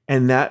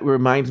 And that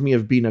reminds me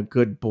of being a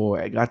good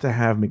boy. I got to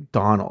have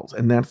McDonald's.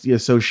 And that's the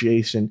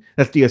association.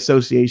 That's the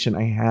association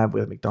I have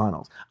with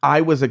McDonald's. I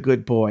was a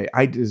good boy.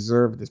 I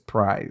deserve this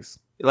prize.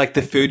 Like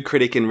the food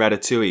critic in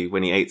Ratatouille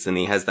when he eats and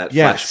he has that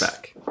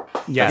flashback.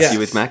 Yes. That's you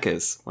with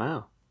Macca's.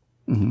 Wow.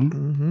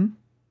 Mm-hmm.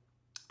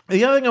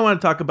 The other thing I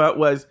want to talk about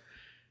was,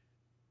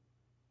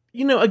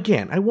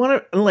 again, I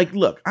want to,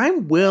 look,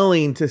 I'm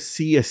willing to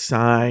see a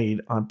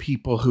side on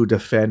people who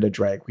defend a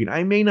drag queen.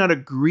 I may not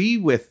agree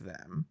with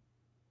them,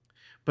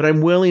 but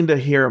I'm willing to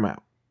hear them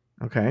out.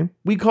 Okay?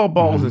 We call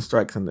balls and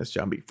strikes on this,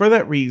 Jumbie. For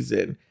that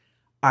reason,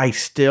 I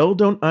still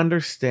don't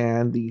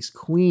understand these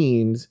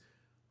queens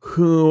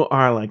who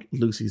are like,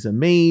 Lucy's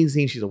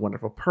amazing, she's a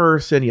wonderful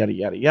person, yada,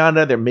 yada,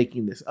 yada. They're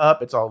making this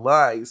up. It's all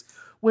lies.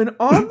 When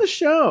on the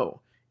show,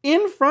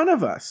 in front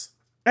of us,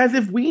 as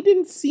if we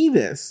didn't see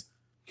this,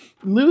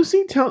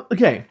 Lucy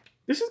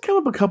this has come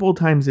up a couple of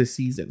times this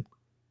season,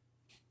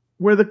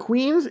 where the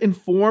queens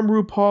inform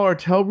RuPaul or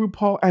tell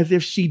RuPaul as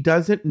if she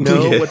doesn't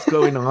know what's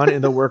going on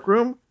in the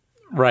workroom.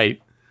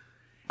 Right.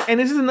 And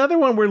this is another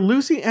one where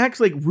Lucy acts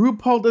like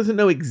RuPaul doesn't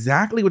know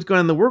exactly what's going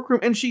on in the workroom.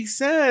 And she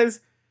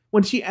says,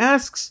 when she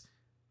asks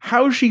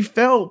how she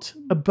felt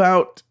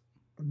about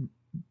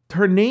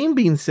her name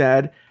being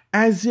said,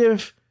 as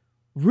if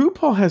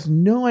RuPaul has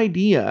no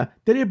idea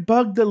that it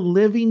bugged the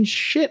living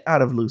shit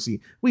out of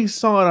Lucy. We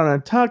saw it on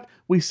Untucked.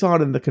 We saw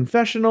it in the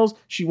confessionals.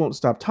 She won't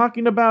stop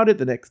talking about it.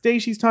 The next day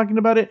she's talking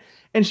about it.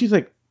 And she's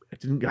like, it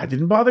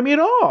didn't bother me at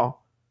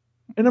all.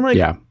 And I'm like,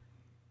 yeah.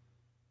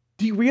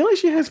 Do you realize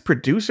she has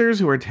producers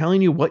who are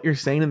telling you what you're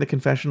saying in the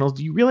confessionals?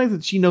 Do you realize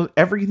that she knows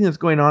everything that's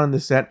going on in the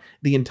set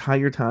the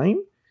entire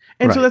time?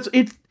 And so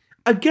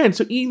again,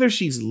 so either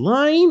she's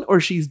lying or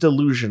she's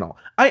delusional.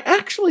 I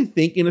actually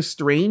think in a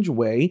strange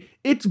way,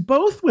 it's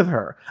both with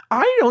her.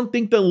 I don't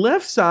think the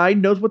left side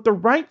knows what the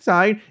right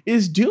side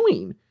is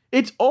doing.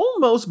 It's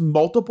almost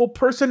multiple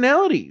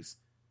personalities.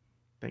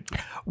 Thank you.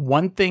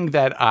 One thing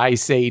that I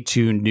say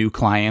to new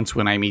clients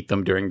when I meet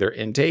them during their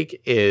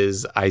intake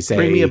is I say,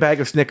 bring me a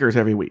bag of Snickers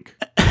every week.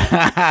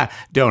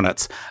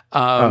 Donuts,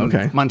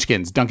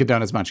 Munchkins, Dunkin'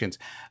 Donuts Munchkins.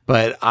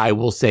 But I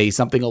will say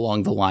something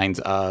along the lines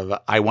of,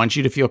 I want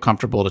you to feel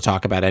comfortable to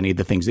talk about any of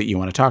the things that you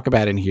want to talk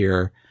about in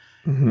here.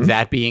 Mm-hmm.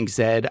 That being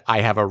said,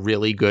 I have a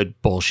really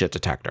good bullshit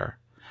detector.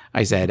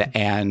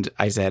 And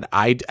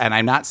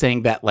I'm not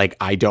saying that like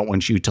I don't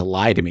want you to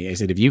lie to me. I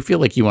said, if you feel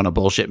like you want to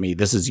bullshit me,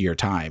 this is your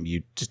time.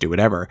 You just do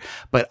whatever.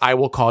 But I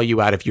will call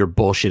you out if you're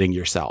bullshitting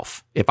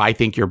yourself. If I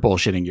think you're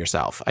bullshitting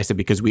yourself. I said,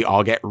 because we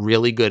all get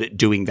really good at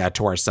doing that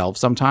to ourselves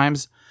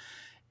sometimes.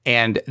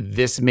 And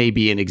this may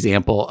be an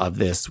example of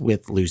this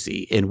with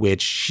Lucy, in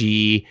which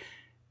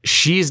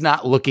she's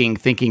not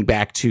thinking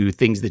back to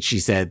things that she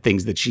said,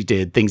 things that she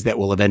did, things that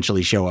will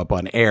eventually show up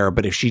on air.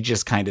 But if she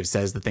just kind of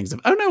says the things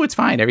of, oh no, it's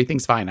fine,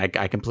 everything's fine, I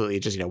completely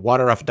just,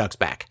 water off a duck's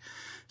back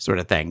sort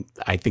of thing.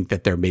 I think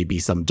that there may be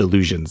some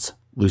delusions,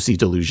 Lucy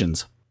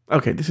delusions.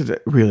 Okay, this is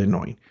really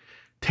annoying.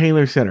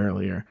 Taylor said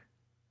earlier,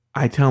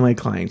 I tell my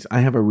clients,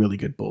 I have a really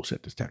good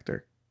bullshit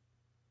detector.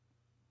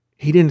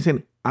 He didn't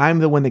say, I'm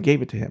the one that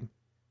gave it to him.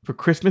 For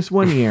Christmas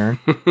one year,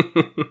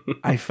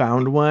 I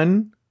found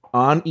one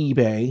on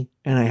eBay,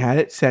 and I had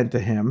it sent to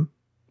him.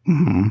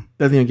 Mm-hmm.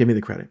 Doesn't even give me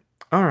the credit.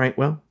 All right,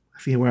 well,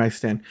 see where I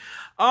stand.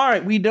 All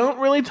right, we don't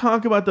really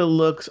talk about the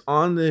looks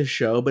on this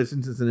show, but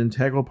since it's an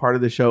integral part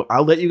of the show,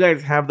 I'll let you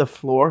guys have the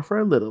floor for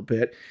a little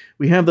bit.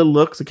 We have the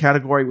looks. The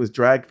category was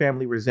drag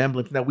family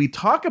resemblance. Now, we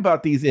talk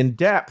about these in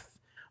depth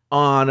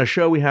on a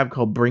show we have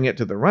called Bring It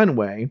to the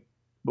Runway,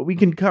 but we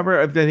can cover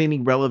if there's any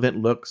relevant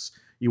looks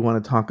you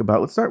want to talk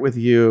about. Let's start with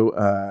you,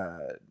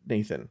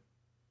 Nathan.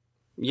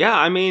 Yeah,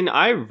 I mean,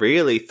 I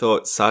really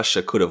thought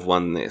Sasha could have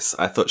won this.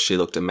 I thought she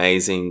looked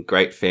amazing,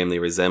 great family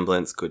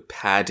resemblance, good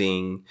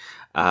padding.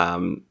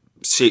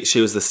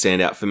 She was the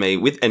standout for me.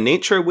 With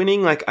Anitra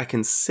winning, like, I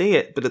can see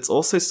it, but it's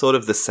also sort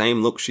of the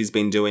same look she's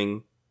been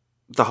doing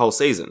the whole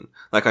season.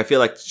 Like, I feel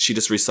like she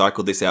just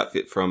recycled this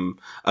outfit from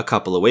a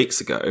couple of weeks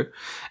ago.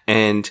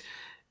 And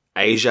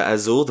Asia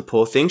Azul, the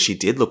poor thing, she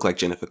did look like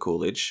Jennifer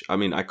Coolidge. I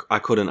mean, I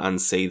couldn't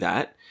unsee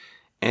that.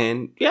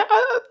 And yeah,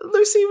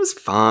 Lucy was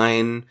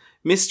fine.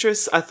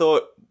 Mistress, I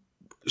thought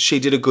she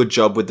did a good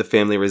job with the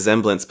family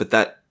resemblance, but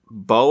that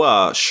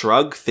boa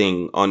shrug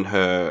thing on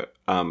her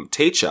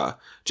teacher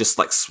just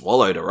like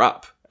swallowed her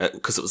up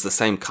because it was the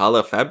same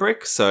color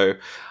fabric. So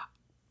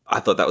I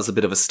thought that was a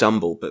bit of a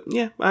stumble. But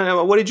yeah, I don't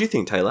know. What did you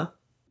think, Taylor?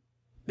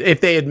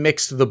 If they had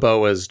mixed the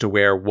boas to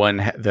where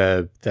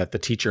the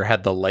teacher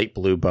had the light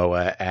blue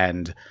boa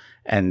and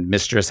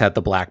Mistress had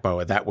the black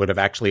boa, that would have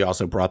actually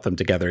also brought them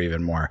together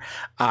even more.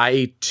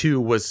 I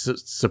too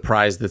was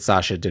surprised that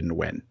Sasha didn't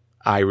win.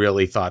 I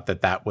really thought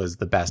that was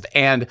the best.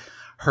 And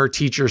her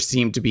teacher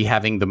seemed to be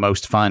having the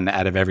most fun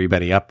out of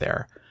everybody up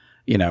there.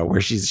 You know,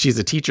 where she's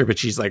a teacher, but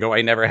she's like, oh,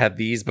 I never had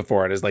these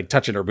before. And is like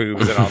touching her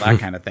boobs and all that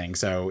kind of thing.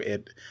 So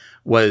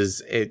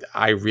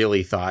I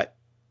really thought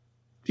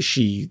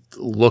she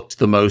looked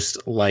the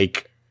most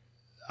like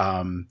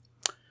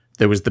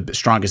there was the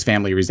strongest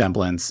family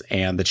resemblance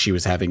and that she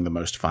was having the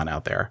most fun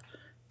out there.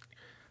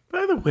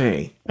 By the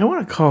way, I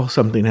want to call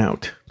something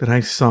out that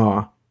I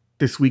saw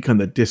this week on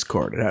the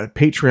Discord. At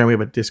Patreon, we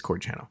have a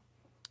Discord channel.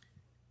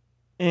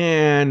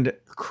 And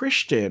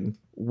Christian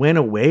went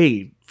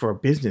away for a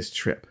business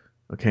trip.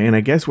 Okay, and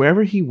I guess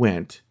wherever he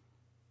went,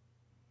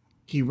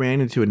 he ran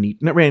into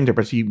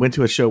but he went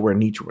to a show where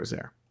Anitra was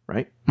there,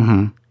 right?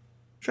 Mm-hmm.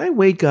 So I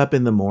wake up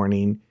in the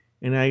morning,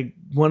 and I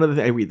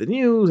read the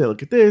news, I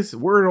look at this,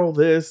 Wordle,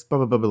 this, blah,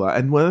 blah, blah, blah.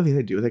 And one of the things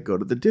I do is I go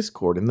to the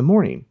Discord in the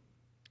morning.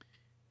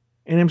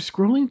 And I'm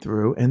scrolling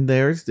through, and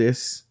there's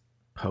this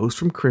post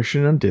from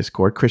Christian on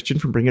Discord, Christian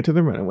from Bring It to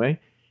the Runaway.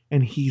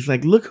 And he's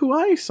like, look who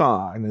I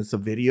saw. And it's a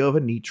video of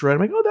Anitra. And I'm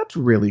like, oh, that's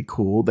really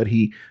cool that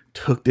he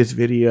took this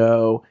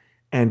video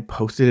and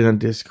posted it on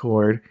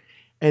Discord.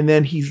 And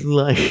then he's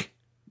like,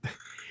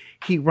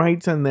 he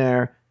writes on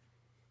there,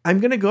 I'm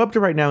going to go up to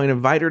right now and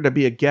invite her to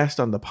be a guest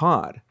on the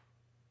pod.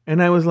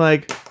 And I was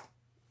like,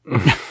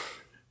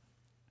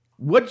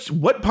 what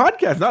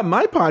podcast? Not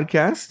my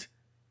podcast.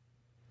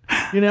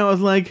 You know, I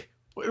was like,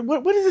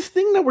 what is this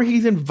thing now where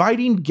he's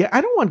inviting guests?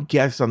 I don't want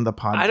guests on the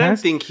podcast. I don't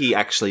think he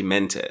actually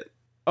meant it.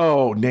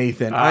 Oh,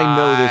 Nathan, I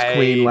know this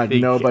queen like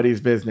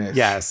nobody's business.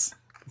 Yes.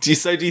 Do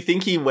you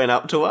think he went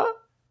up to her?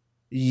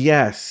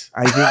 Yes.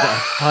 I think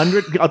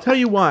 100. I'll tell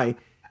you why.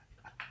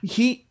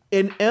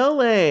 In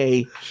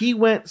LA, he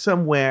went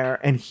somewhere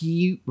and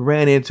he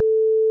ran into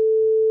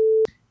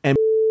and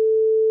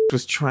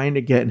was trying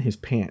to get in his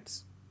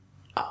pants.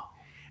 Oh.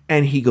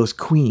 And he goes,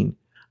 Queen,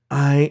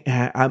 I'm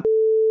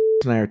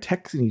and I are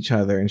texting each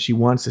other and she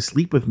wants to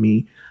sleep with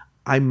me.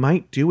 I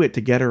might do it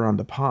to get her on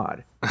the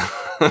pod.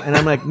 And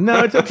I'm like,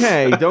 no, it's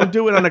okay. Don't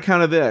do it on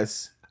account of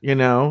this. You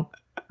know,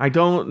 I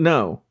don't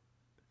know.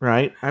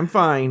 Right? I'm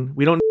fine.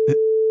 We don't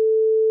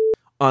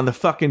on the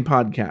fucking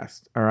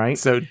podcast. All right.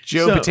 So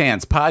Joe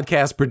Batanz,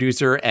 podcast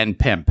producer and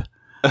pimp.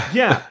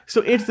 Yeah.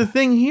 So it's the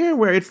thing here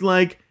where it's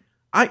like,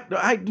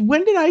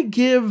 when did I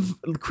give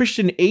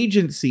Christian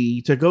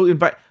agency to go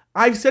invite?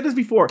 I've said this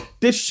before.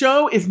 This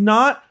show is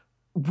not.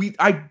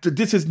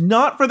 This is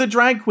not for the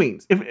drag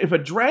queens. If a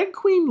drag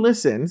queen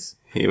listens,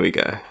 here we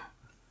go.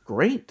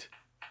 Great.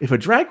 If a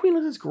drag queen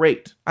listens,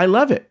 great. I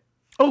love it.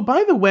 Oh,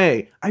 by the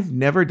way, I've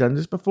never done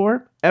this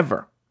before,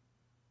 ever.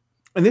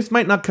 And this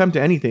might not come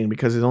to anything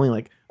because there's only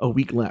like a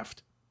week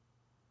left.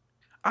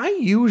 I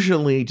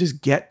usually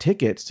just get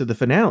tickets to the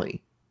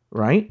finale,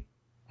 right?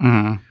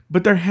 Mm-hmm.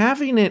 But they're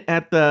having it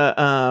at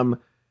the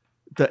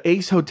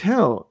Ace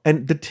Hotel,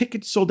 and the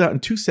tickets sold out in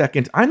 2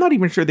 seconds. I'm not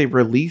even sure they've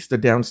released the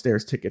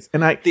downstairs tickets.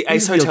 And the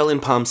Ace Hotel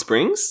in Palm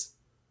Springs?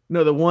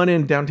 No, the one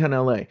in downtown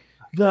LA.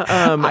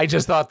 I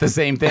just thought the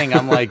same thing.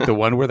 I'm like, the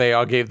one where they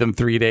all gave them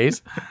 3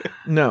 days?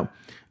 No.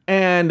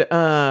 And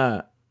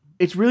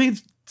it's really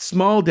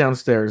small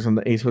downstairs on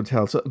the Ace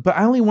Hotel. But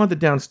I only want the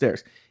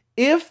downstairs.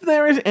 If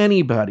there is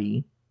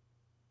anybody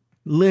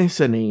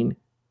listening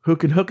who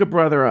can hook a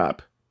brother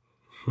up,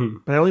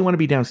 but I only want to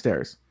be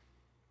downstairs,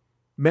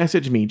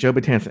 message me, Joe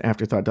Batanz at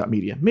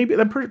afterthought.media. Maybe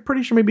I'm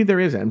pretty sure maybe there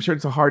isn't. I'm sure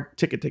it's a hard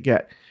ticket to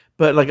get.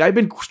 But like I've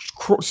been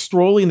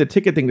strolling the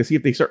ticket thing to see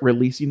if they start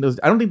releasing those.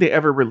 I don't think they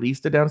ever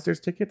released the downstairs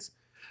tickets,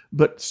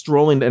 but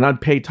strolling, and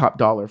I'd pay top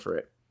dollar for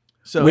it.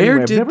 So where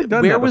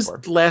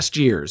was last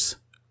year's?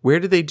 Where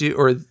did they do,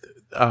 or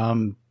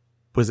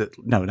was it,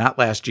 no, not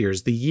last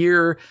year's, the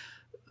year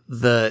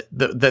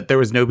that there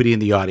was nobody in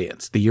the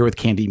audience, the year with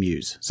Candy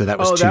Muse. So that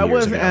was 2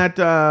 years ago. At,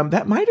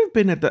 that might have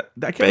been at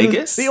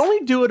Vegas? They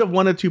only do it at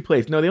one or two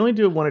places. No, they only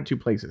do it one or two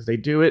places. They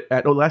do it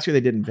at, last year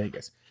they did in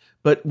Vegas.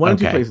 But one or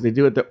two places. They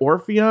do it at the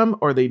Orpheum,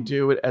 or they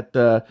do it at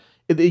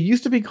it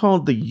used to be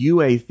called the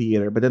UA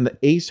Theater, but then the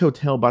Ace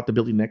Hotel bought the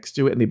building next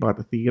to it and they bought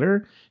the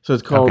theater. So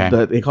it's called,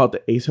 they call it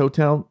the Ace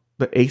Hotel,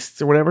 the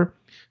Ace or whatever.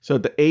 So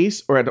the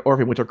Ace or at the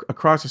Orpheum, which are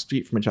across the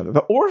street from each other.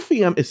 The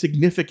Orpheum is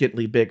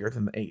significantly bigger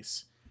than the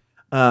Ace.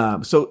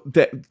 So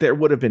that there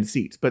would have been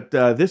seats, but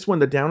this one,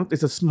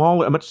 it's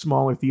a much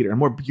smaller theater, a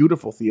more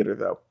beautiful theater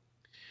though.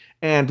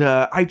 And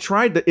I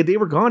tried they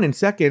were gone in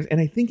seconds, and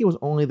I think it was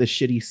only the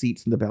shitty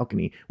seats in the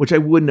balcony, which I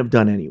wouldn't have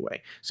done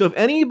anyway. So if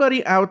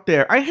anybody out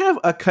there, I have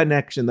a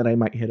connection that I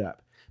might hit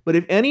up, but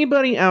if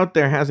anybody out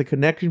there has a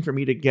connection for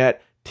me to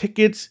get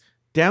tickets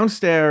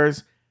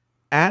downstairs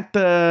at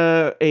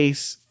the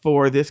Ace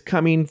for this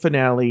coming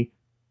finale,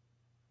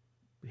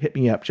 hit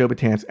me up, Joe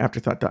Batanz,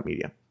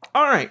 afterthought.media.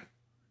 All right.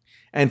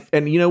 And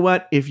you know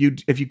what? If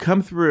you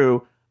come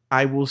through,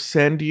 I will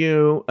send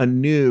you a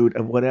nude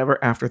of whatever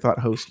Afterthought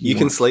host you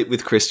can want. sleep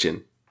with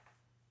Christian.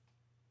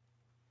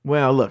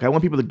 Well, look, I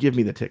want people to give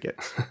me the ticket.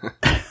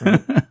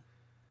 Right?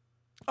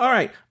 All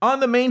right.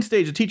 On the main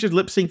stage, the teachers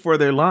lip sync for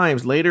their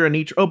lives. Later in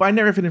each... Oh, but I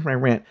never finished my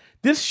rant.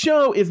 This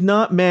show is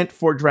not meant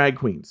for drag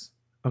queens.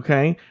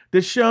 Okay?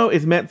 This show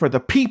is meant for the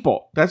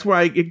people. That's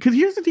why... Because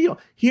here's the deal.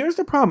 Here's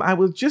the problem. I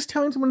was just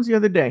telling someone the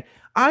other day.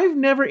 I've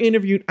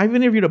interviewed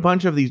a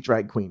bunch of these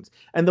drag queens.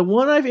 And the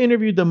one I've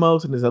interviewed the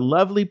most, and is a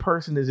lovely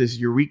person, is this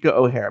Eureka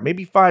O'Hara.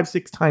 Maybe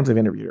 5-6 times I've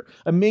interviewed her.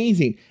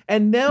 Amazing.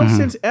 And now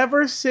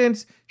ever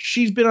since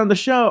she's been on the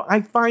show,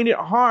 I find it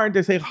hard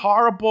to say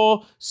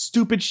horrible,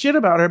 stupid shit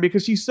about her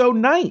because she's so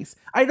nice.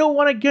 I don't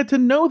want to get to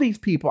know these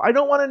people. I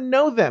don't want to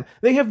know them.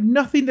 They have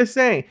nothing to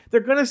say.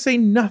 They're going to say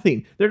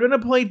nothing. They're going to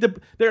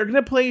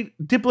play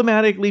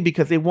diplomatically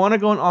because they want to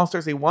go on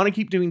All-Stars. They want to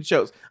keep doing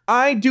shows.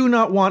 I do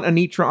not want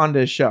Anitra on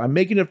this show. I'm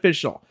making it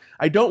official.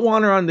 I don't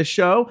want her on the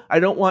show. I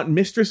don't want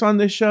Mistress on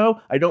this show.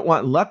 I don't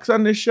want Lux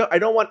on this show. I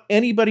don't want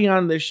anybody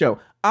on this show.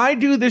 I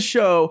do this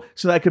show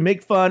so that I can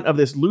make fun of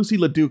this Lucy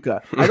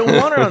LaDuca. I don't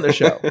want her on the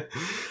show.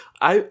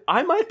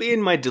 I might be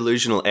in my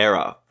delusional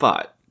era,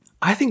 but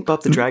I think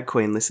Bob the Drag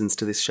Queen listens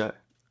to this show.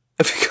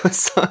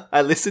 Because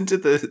I listen to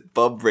the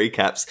Bob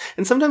recaps,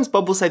 and sometimes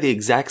Bob will say the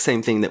exact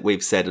same thing that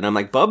we've said, and I'm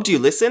like, Bob, do you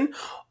listen?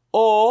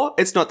 Or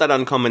it's not that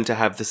uncommon to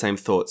have the same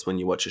thoughts when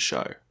you watch a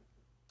show.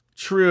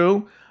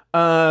 True.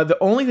 The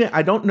only thing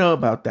I don't know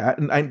about that,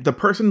 and the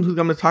person who I'm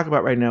going to talk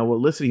about right now,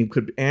 while listening,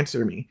 could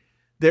answer me.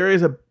 There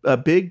is a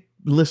big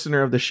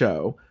listener of the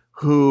show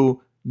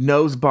who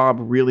knows Bob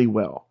really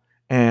well.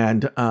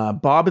 And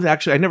Bob is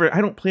actually,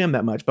 I don't play him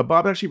that much, but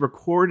Bob actually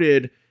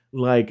recorded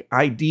like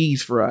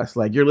IDs for us.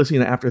 Like, you're listening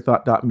to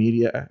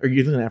afterthought.media, or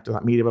you're listening to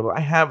Afterthought Media, blah, blah. I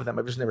have them.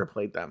 I've just never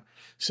played them.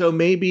 So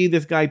maybe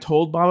this guy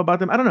told Bob about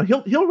them. I don't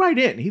know. He'll write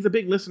in. He's a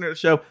big listener of the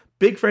show.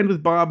 Big friend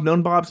with Bob.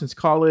 Known Bob since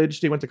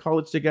college. They went to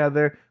college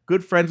together.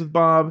 Good friends with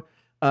Bob.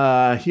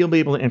 He'll be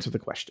able to answer the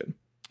question.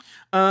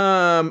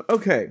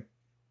 Okay.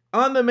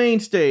 On the main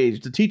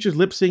stage, the teachers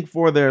lip sync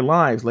for their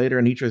lives. Later,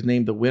 Anitra is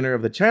named the winner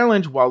of the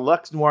challenge, while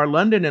Lux Noir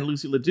London and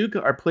Lucy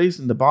LaDuca are placed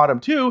in the bottom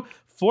two,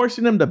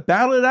 forcing them to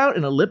battle it out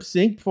in a lip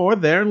sync for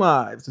their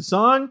lives. The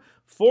song,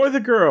 For the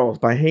Girls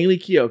by Haley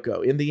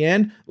Kiyoko. In the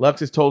end,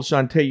 Lux is told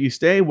Shantae, you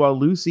stay, while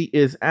Lucy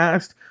is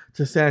asked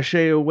to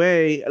sashay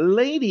away.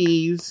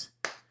 Ladies,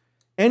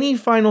 any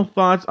final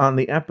thoughts on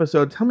the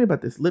episode? Tell me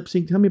about this lip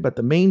sync. Tell me about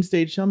the main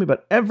stage. Tell me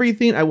about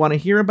everything. I want to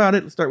hear about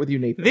it. Let's start with you,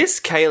 Nathan. This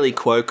Kaylee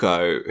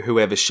Cuoco,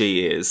 whoever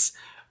she is,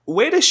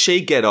 where does she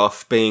get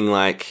off being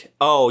like,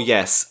 oh,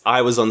 yes,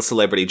 I was on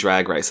Celebrity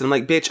Drag Race? And I'm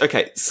like, bitch,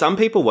 okay, some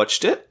people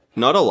watched it,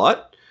 not a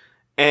lot.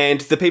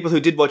 And the people who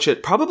did watch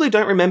it probably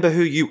don't remember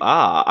who you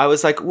are. I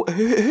was like,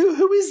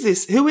 who is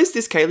this? Who is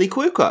this Kaylee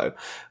Cuoco?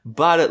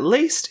 But at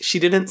least she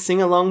didn't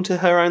sing along to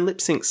her own lip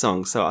sync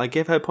song, so I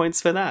give her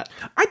points for that.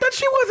 I thought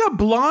she was a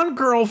blonde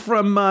girl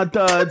from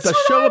the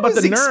show about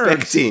the nerds.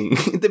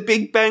 Expecting. The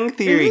Big Bang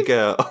Theory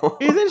girl.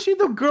 Isn't she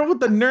the girl with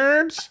the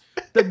nerds?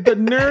 The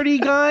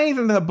nerdy guys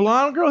and the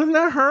blonde girl? Isn't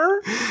that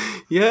her?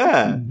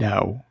 Yeah.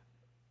 No.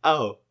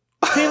 Oh.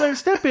 Taylor,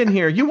 step in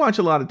here. You watch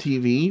a lot of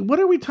TV. What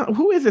are we talking?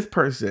 Who is this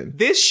person?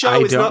 This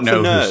show is not for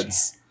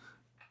nerds.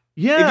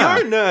 Yeah.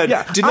 If you're a nerd,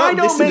 yeah. do not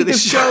listen to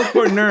this show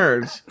for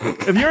nerds.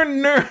 If you're a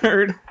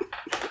nerd,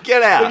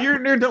 get out. If you're a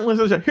nerd, don't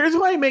listen to the show. Here's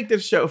what I make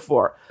this show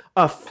for.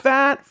 A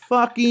fat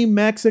fucking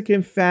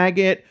Mexican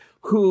faggot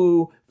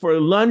who, for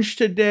lunch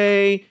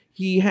today,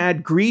 he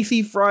had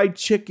greasy fried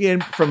chicken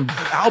from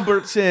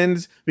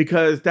Albertsons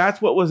because that's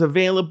what was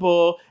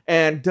available.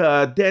 And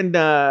then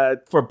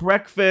for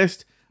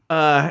breakfast,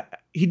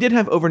 he did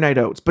have overnight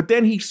oats, but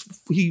then he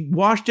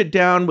washed it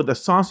down with a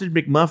sausage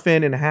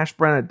McMuffin and a hash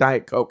brown and a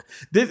Diet Coke.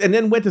 And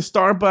then went to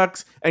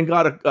Starbucks and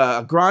got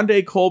a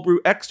grande cold brew,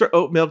 extra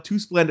oat milk, 2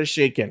 Splenda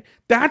shaken.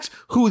 That's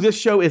who this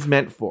show is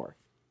meant for.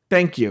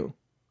 Thank you.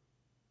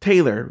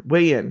 Taylor,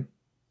 weigh in.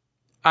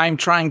 I'm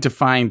trying to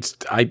find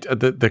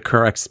the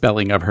correct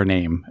spelling of her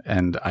name,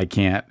 and I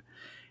can't.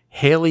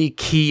 Haley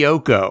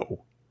Kiyoko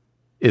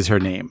is her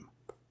name.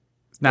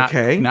 Not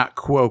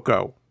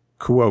Cuoco.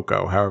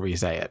 Cuoco, however you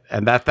say it.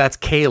 And that's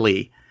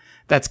Kaylee.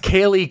 That's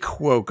Kaylee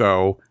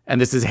Cuoco, and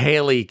this is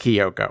Haley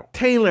Kiyoko.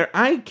 Taylor,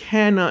 I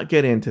cannot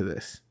get into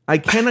this. I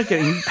cannot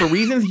get for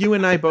reasons you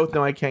and I both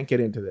know I can't get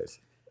into this.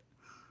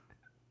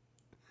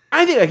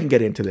 I think I can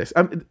get into this.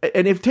 And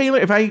if Taylor,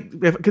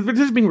 because this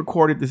is being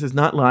recorded, this is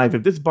not live.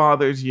 If this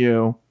bothers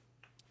you,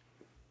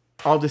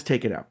 I'll just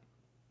take it out.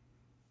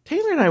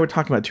 Taylor and I were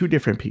talking about two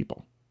different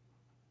people.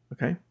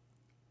 Okay.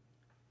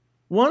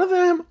 One of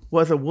them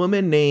was a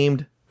woman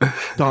named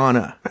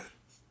Donna.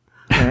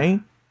 Okay.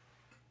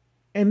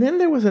 And then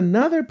there was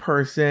another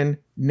person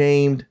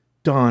named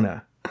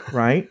Donna,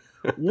 right?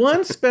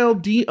 One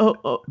spelled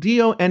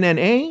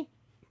Donna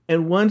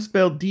and one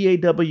spelled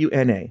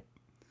Dawna.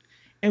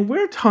 And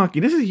we're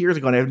talking, this is years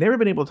ago, and I've never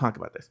been able to talk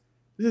about this.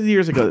 This is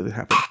years ago that this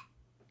happened.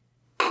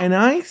 And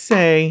I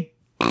say,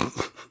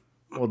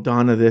 well,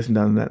 Donna this and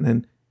Donna that. And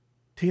then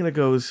Taylor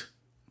goes,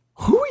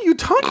 who are you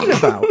talking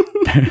about?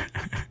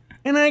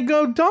 And I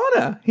go,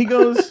 Donna. He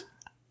goes,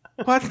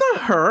 well, that's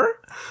not her.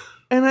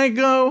 And I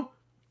go,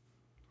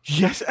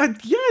 yes.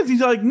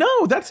 He's like,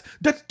 no, that's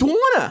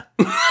Donna.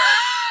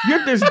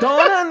 There's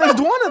Donna and there's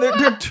Donna.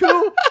 They're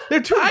two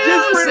different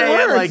say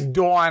words. It like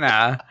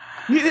Donna.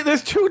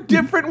 There's two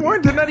different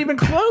words. They're not even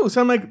close.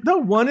 I'm like, no,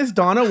 one is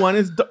Donna, one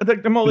is they're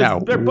both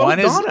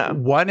Donna.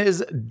 One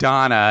is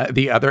Donna,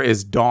 the other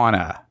is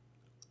Donna.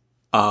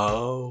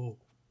 Oh.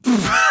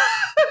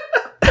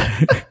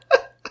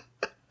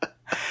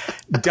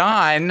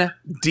 Don,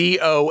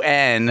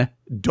 D-O-N,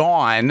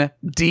 Dawn,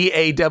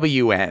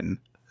 D-A-W-N.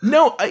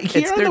 No,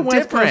 here on the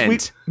West different.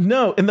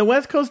 Coast, in the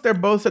West Coast, they're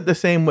both said the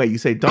same way. You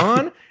say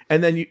dawn,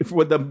 and then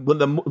when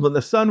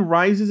the sun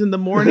rises in the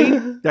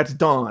morning, that's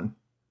dawn.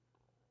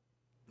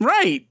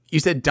 Right.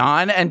 You said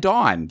Dawn and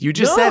Dawn. You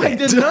just said it. No, I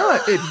did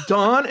not. It's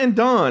Dawn and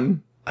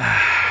Dawn.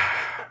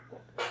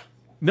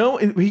 No,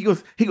 he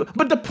goes,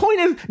 but the point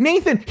is,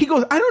 Nathan, he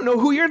goes, I don't know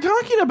who you're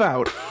talking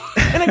about.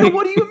 And I go,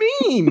 what do you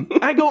mean?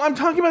 I go, I'm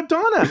talking about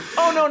Donna.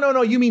 Oh,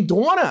 no, you mean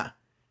Donna.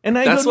 And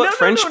I That's go, what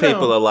French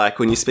people are like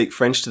when you speak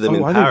French to them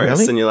in Paris.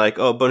 Really? And you're like,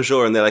 oh,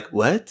 bonjour. And they're like,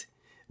 what?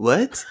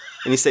 And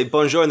you say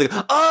bonjour and they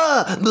go,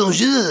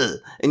 bonjour.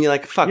 And you're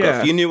like, fuck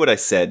off. You knew what I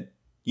said.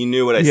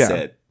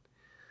 Said.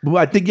 Well,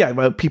 I think,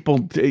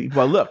 people,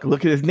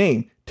 look at his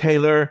name.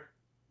 Taylor,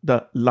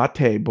 the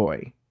latte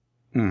boy.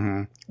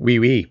 Mm-hmm.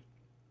 Oui.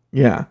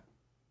 Yeah.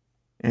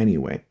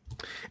 Anyway.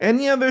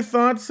 Any other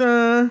thoughts,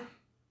 wait,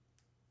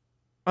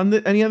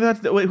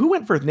 who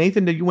went first?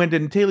 Nathan, did you went,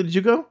 and Taylor, did you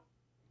go?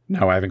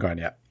 No, I haven't gone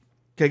yet.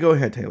 Okay, go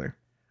ahead, Taylor.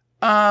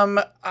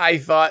 I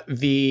thought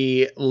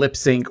the lip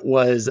sync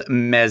was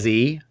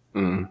messy.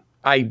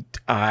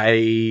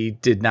 I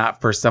did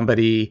not, for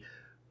somebody,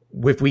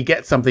 if we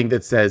get something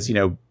that says,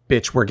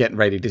 bitch, we're getting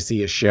ready to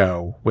see a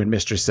show, when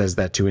Mistress says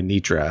that to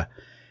Anitra,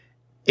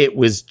 it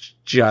was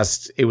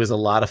a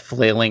lot of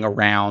flailing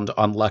around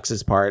on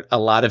Lux's part, a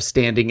lot of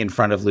standing in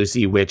front of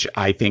Lucy, which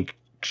I think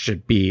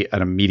should be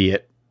an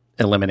immediate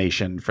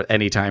elimination for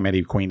any time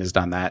any queen has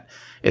done that.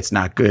 It's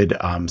not good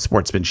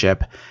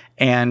sportsmanship.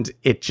 And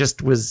it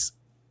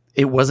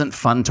wasn't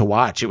fun to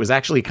watch. It was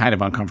actually kind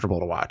of uncomfortable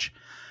to watch.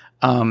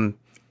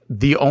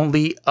 The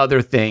only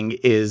other thing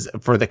is,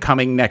 for the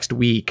coming next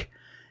week,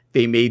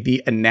 they made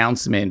the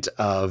announcement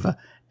of,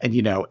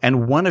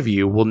 and one of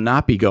you will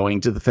not be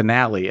going to the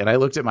finale. And I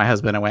looked at my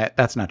husband and went,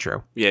 that's not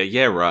true.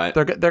 Yeah, right.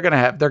 They're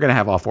gonna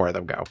have all four of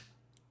them go.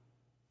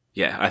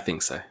 Yeah, I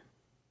think so.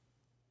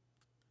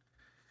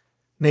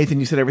 Nathan,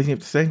 you said everything you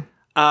have to say?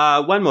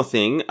 One more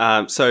thing.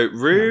 So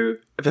Rue,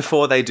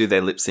 before they do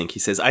their lip sync, he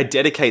says, I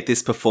dedicate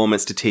this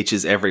performance to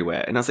teachers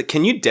everywhere. And I was like,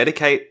 can you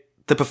dedicate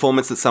the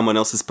performance that someone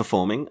else is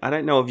performing? I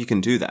don't know if you can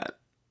do that.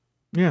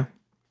 Yeah.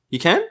 You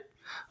can?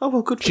 Oh,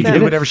 well, good for She them. can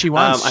do whatever she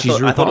wants.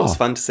 I thought it was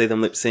fun to see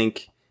them lip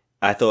sync.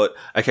 I thought,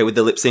 okay, with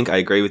the lip sync, I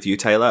agree with you,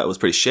 Taylor. It was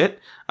pretty shit.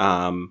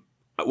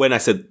 When I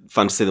said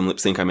fun to see them lip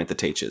sync, I meant the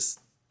teachers.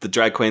 The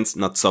drag queens,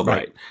 not so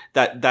great.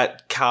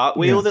 That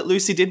cartwheel that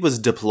Lucy did was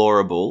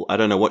deplorable. I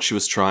don't know what she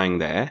was trying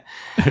there.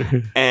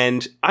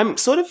 And I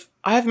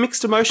have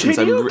mixed emotions.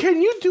 Can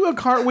you do a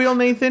cartwheel,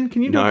 Nathan?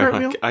 Can you do a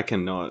cartwheel? No, I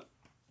cannot.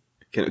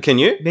 Can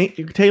you?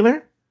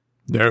 Taylor?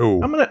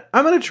 No. I'm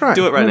gonna try.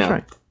 Do it right now.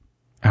 Try.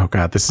 Oh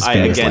God, this is I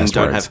again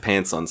don't have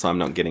pants on, so I'm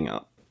not getting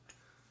up.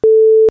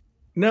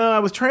 No, I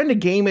was trying to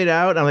game it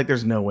out. I'm like,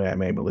 there's no way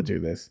I'm able to do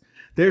this.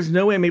 There's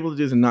no way I'm able to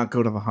do this and not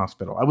go to the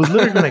hospital. I was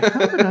literally like,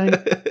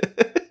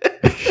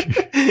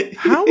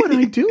 how would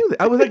I do that?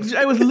 I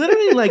was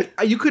literally like,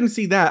 you couldn't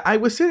see that. I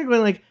was sitting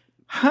going like,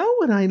 how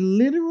would I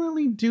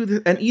literally do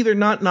this and either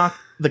not knock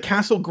the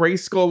Castle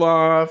Grayskull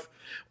off,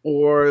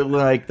 or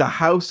like the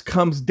house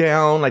comes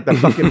down like the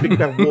fucking big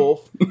bad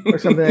wolf or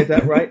something like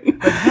that, right?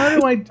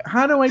 Like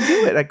how do I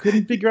do it? I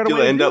couldn't figure out a way to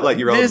do it. You'll end up like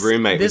your old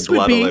roommate with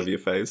blood all over your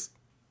face.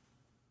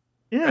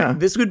 Yeah.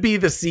 This would be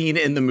the scene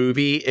in the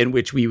movie in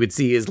which we would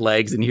see his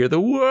legs and hear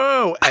the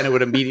whoa, and it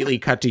would immediately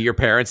cut to your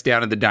parents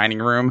down in the dining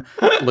room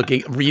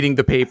reading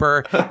the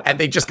paper, and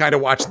they just kind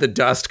of watch the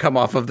dust come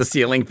off of the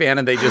ceiling fan,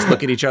 and they just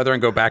look at each other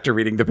and go back to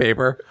reading the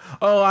paper.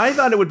 Oh, I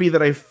thought it would be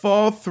that I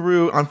fall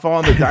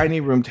on the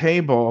dining room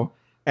table,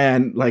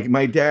 and like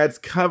my dad's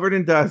covered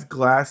in dust,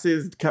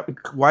 glasses,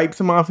 wipes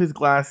him off his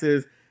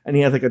glasses, and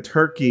he has like a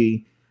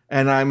turkey,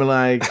 and I'm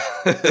like,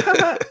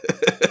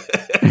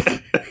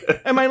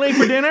 am I late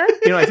for dinner?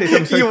 You know, I say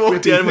something. You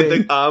walked down with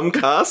the arm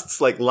casts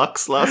like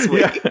Lux last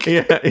week.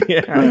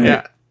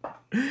 Yeah.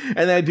 And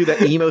then I do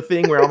that emo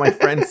thing where all my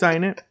friends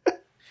sign it.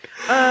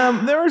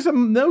 There are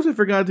some notes I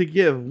forgot to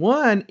give.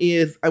 One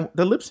is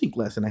the lip sync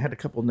lesson. I had a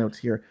couple notes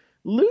here.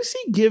 Lucy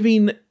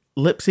giving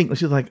lip sync.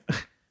 She's like,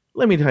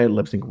 let me tell you how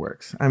lip sync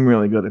works. I'm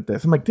really good at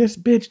this. I'm like, this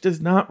bitch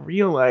does not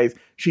realize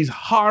she's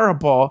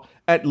horrible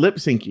at lip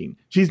syncing.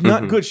 She's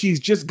not good. She's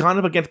just gone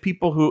up against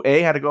people who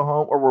A, had to go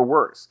home or were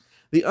worse.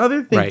 The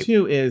other thing,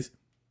 too, is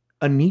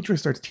Anitra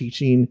starts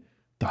teaching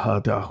the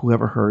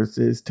whoever hers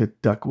is to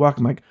duck walk.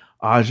 I'm like,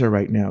 Aja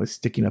right now is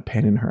sticking a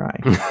pen in her eye.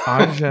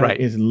 Aja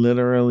is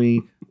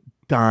literally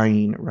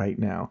dying right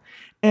now.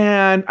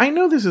 And I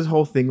know this is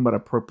whole thing about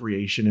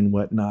appropriation and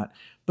whatnot,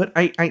 but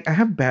I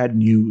have bad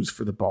news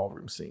for the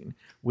ballroom scene,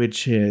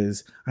 which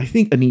is I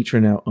think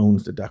Anitra now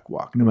owns the duck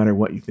walk, no matter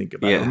what you think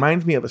about it. It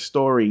reminds me of a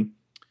story.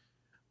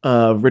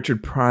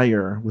 Richard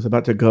Pryor was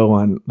about to go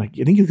on, like,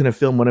 I think he's going to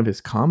film one of his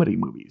comedy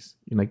movies.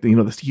 He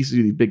used to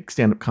do these big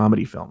stand-up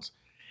comedy films.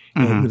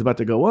 And he was about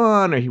to go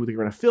on, or he was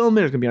going to film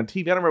it, it was going to be on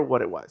TV. I don't remember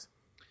what it was.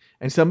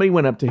 And somebody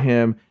went up to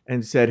him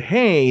and said,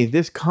 hey,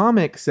 this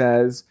comic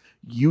says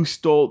you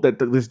stole, that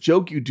this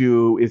joke you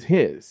do is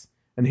his.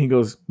 And he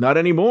goes, not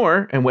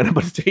anymore, and went up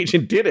on stage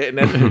and did it. And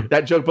then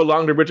that joke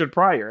belonged to Richard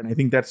Pryor. And I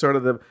think that's sort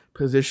of the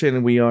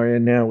position we are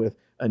in now with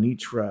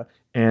Anitra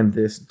and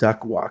this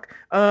duck walk.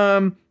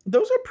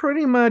 Those are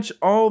pretty much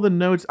all the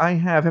notes I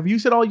have. Have you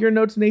said all your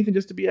notes, Nathan,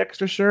 just to be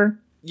extra sure?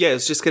 Yeah, I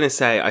was just going to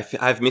say, I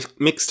have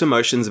mixed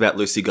emotions about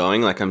Lucy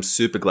going. Like, I'm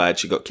super glad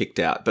she got kicked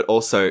out. But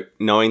also,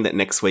 knowing that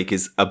next week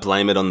is a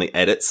Blame It on the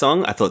Edit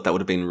song, I thought that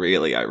would have been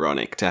really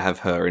ironic to have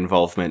her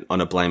involvement on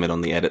a Blame It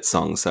on the Edit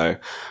song. So,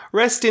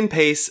 rest in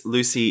peace,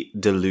 Lucy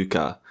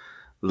LaDuca.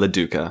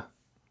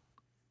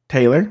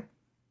 Taylor?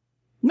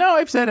 No,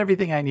 I've said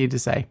everything I need to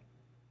say.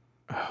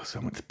 Oh,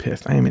 someone's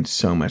pissed. I am in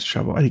so much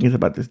trouble. I think it's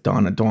about this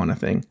Donna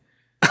thing.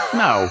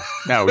 No,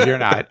 you're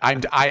not.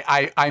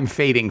 I'm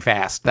fading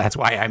fast. That's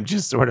why I'm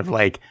just sort of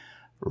like,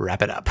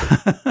 wrap it up.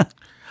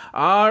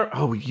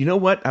 You know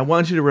what? I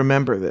want you to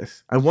remember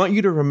this. I want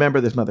you to remember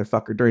this,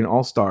 motherfucker, during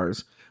All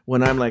Stars,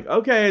 when I'm like,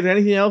 okay, is there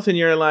anything else? And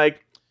you're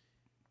like,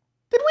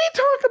 did we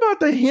talk about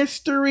the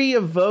history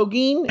of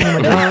voguing?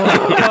 And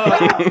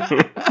I'm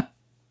like,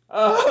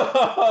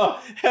 help.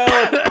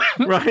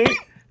 Right?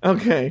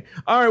 Okay.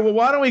 All right. Well,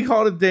 why don't we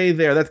call it a day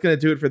there? That's going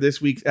to do it for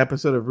this week's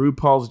episode of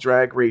RuPaul's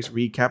Drag Race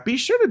Recap. Be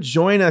sure to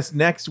join us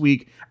next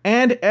week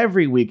and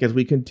every week as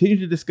we continue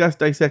to discuss,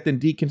 dissect, and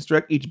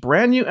deconstruct each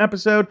brand new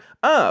episode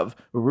of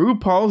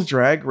RuPaul's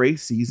Drag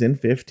Race Season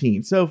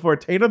 15. So for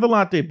Taylor the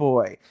Latte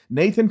Boy,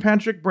 Nathan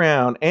Patrick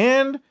Brown,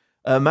 and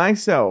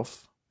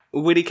myself.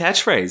 Witty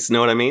catchphrase. Know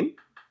what I mean?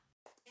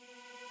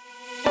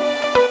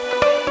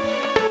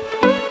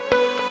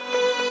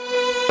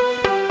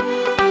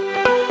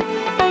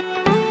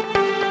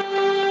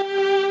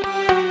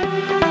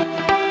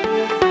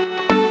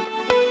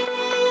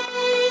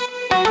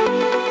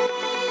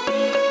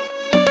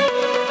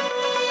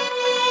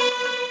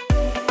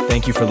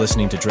 Thank you for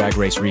listening to Drag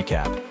Race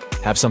Recap.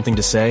 Have something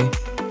to say?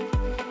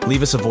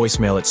 Leave us a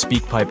voicemail at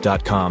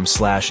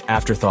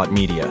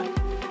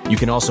speakpipe.com/afterthoughtmedia. You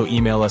can also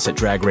email us at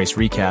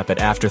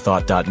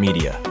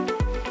dragracerecap@afterthought.media.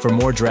 For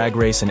more Drag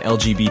Race and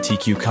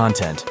LGBTQ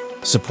content,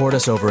 support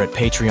us over at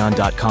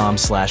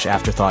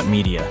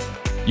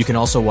patreon.com/afterthoughtmedia. You can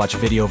also watch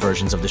video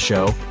versions of the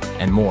show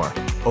and more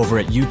over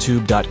at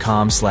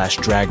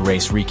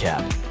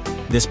youtube.com/dragracerecap.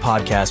 This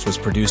podcast was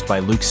produced by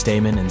Luke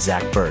Stamen and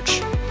Zach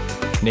Birch.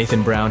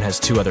 Nathan Brown has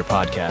two other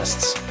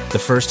podcasts. The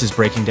first is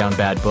Breaking Down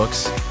Bad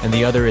Books, and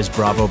the other is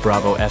Bravo,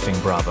 Bravo, Effing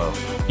Bravo.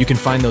 You can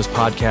find those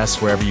podcasts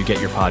wherever you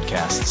get your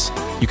podcasts.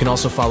 You can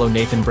also follow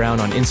Nathan Brown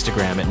on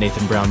Instagram at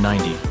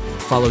NathanBrown90.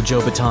 Follow Joe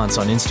Batance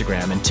on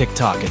Instagram and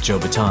TikTok at Joe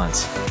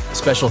Batance.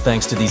 Special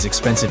thanks to these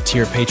expensive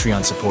tier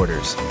Patreon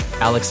supporters: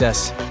 Alex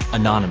S.,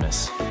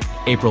 Anonymous,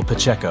 April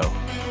Pacheco,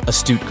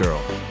 Astute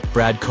Girl,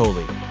 Brad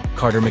Coley,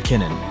 Carter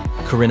McKinnon,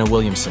 Corinna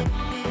Williamson,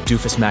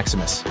 Doofus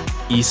Maximus,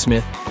 E.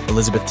 Smith,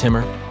 Elizabeth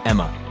Timmer,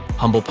 Emma,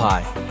 Humble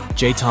Pie,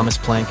 J. Thomas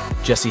Plank,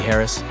 Jesse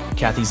Harris,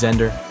 Kathy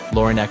Zender,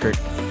 Lauren Eckert,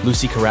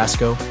 Lucy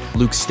Carrasco,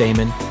 Luke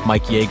Stamen,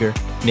 Mike Yeager,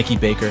 Nikki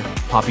Baker,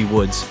 Poppy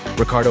Woods,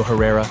 Ricardo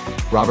Herrera,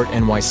 Robert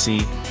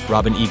NYC,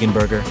 Robin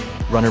Eganberger,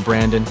 Runner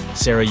Brandon,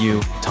 Sarah Yu,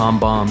 Tom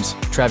Bombs,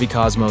 Travi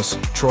Cosmos,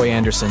 Troy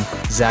Anderson,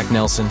 Zach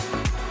Nelson.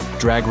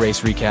 Drag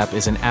Race Recap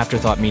is an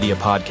Afterthought Media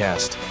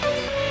podcast.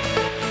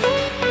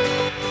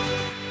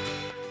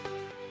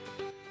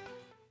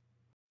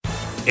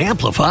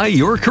 Amplify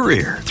your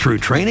career through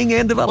training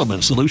and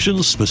development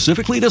solutions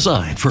specifically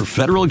designed for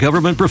federal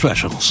government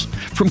professionals.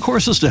 From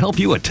courses to help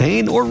you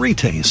attain or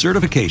retain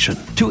certification,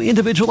 to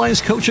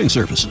individualized coaching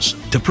services,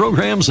 to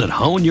programs that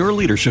hone your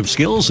leadership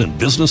skills and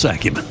business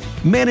acumen,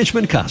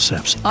 Management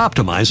Concepts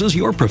optimizes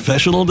your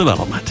professional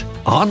development.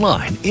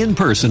 Online, in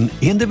person,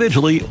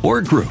 individually,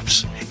 or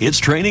groups, it's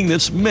training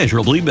that's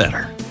measurably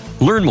better.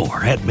 Learn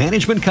more at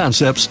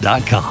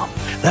managementconcepts.com.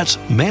 That's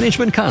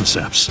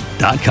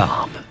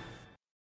managementconcepts.com.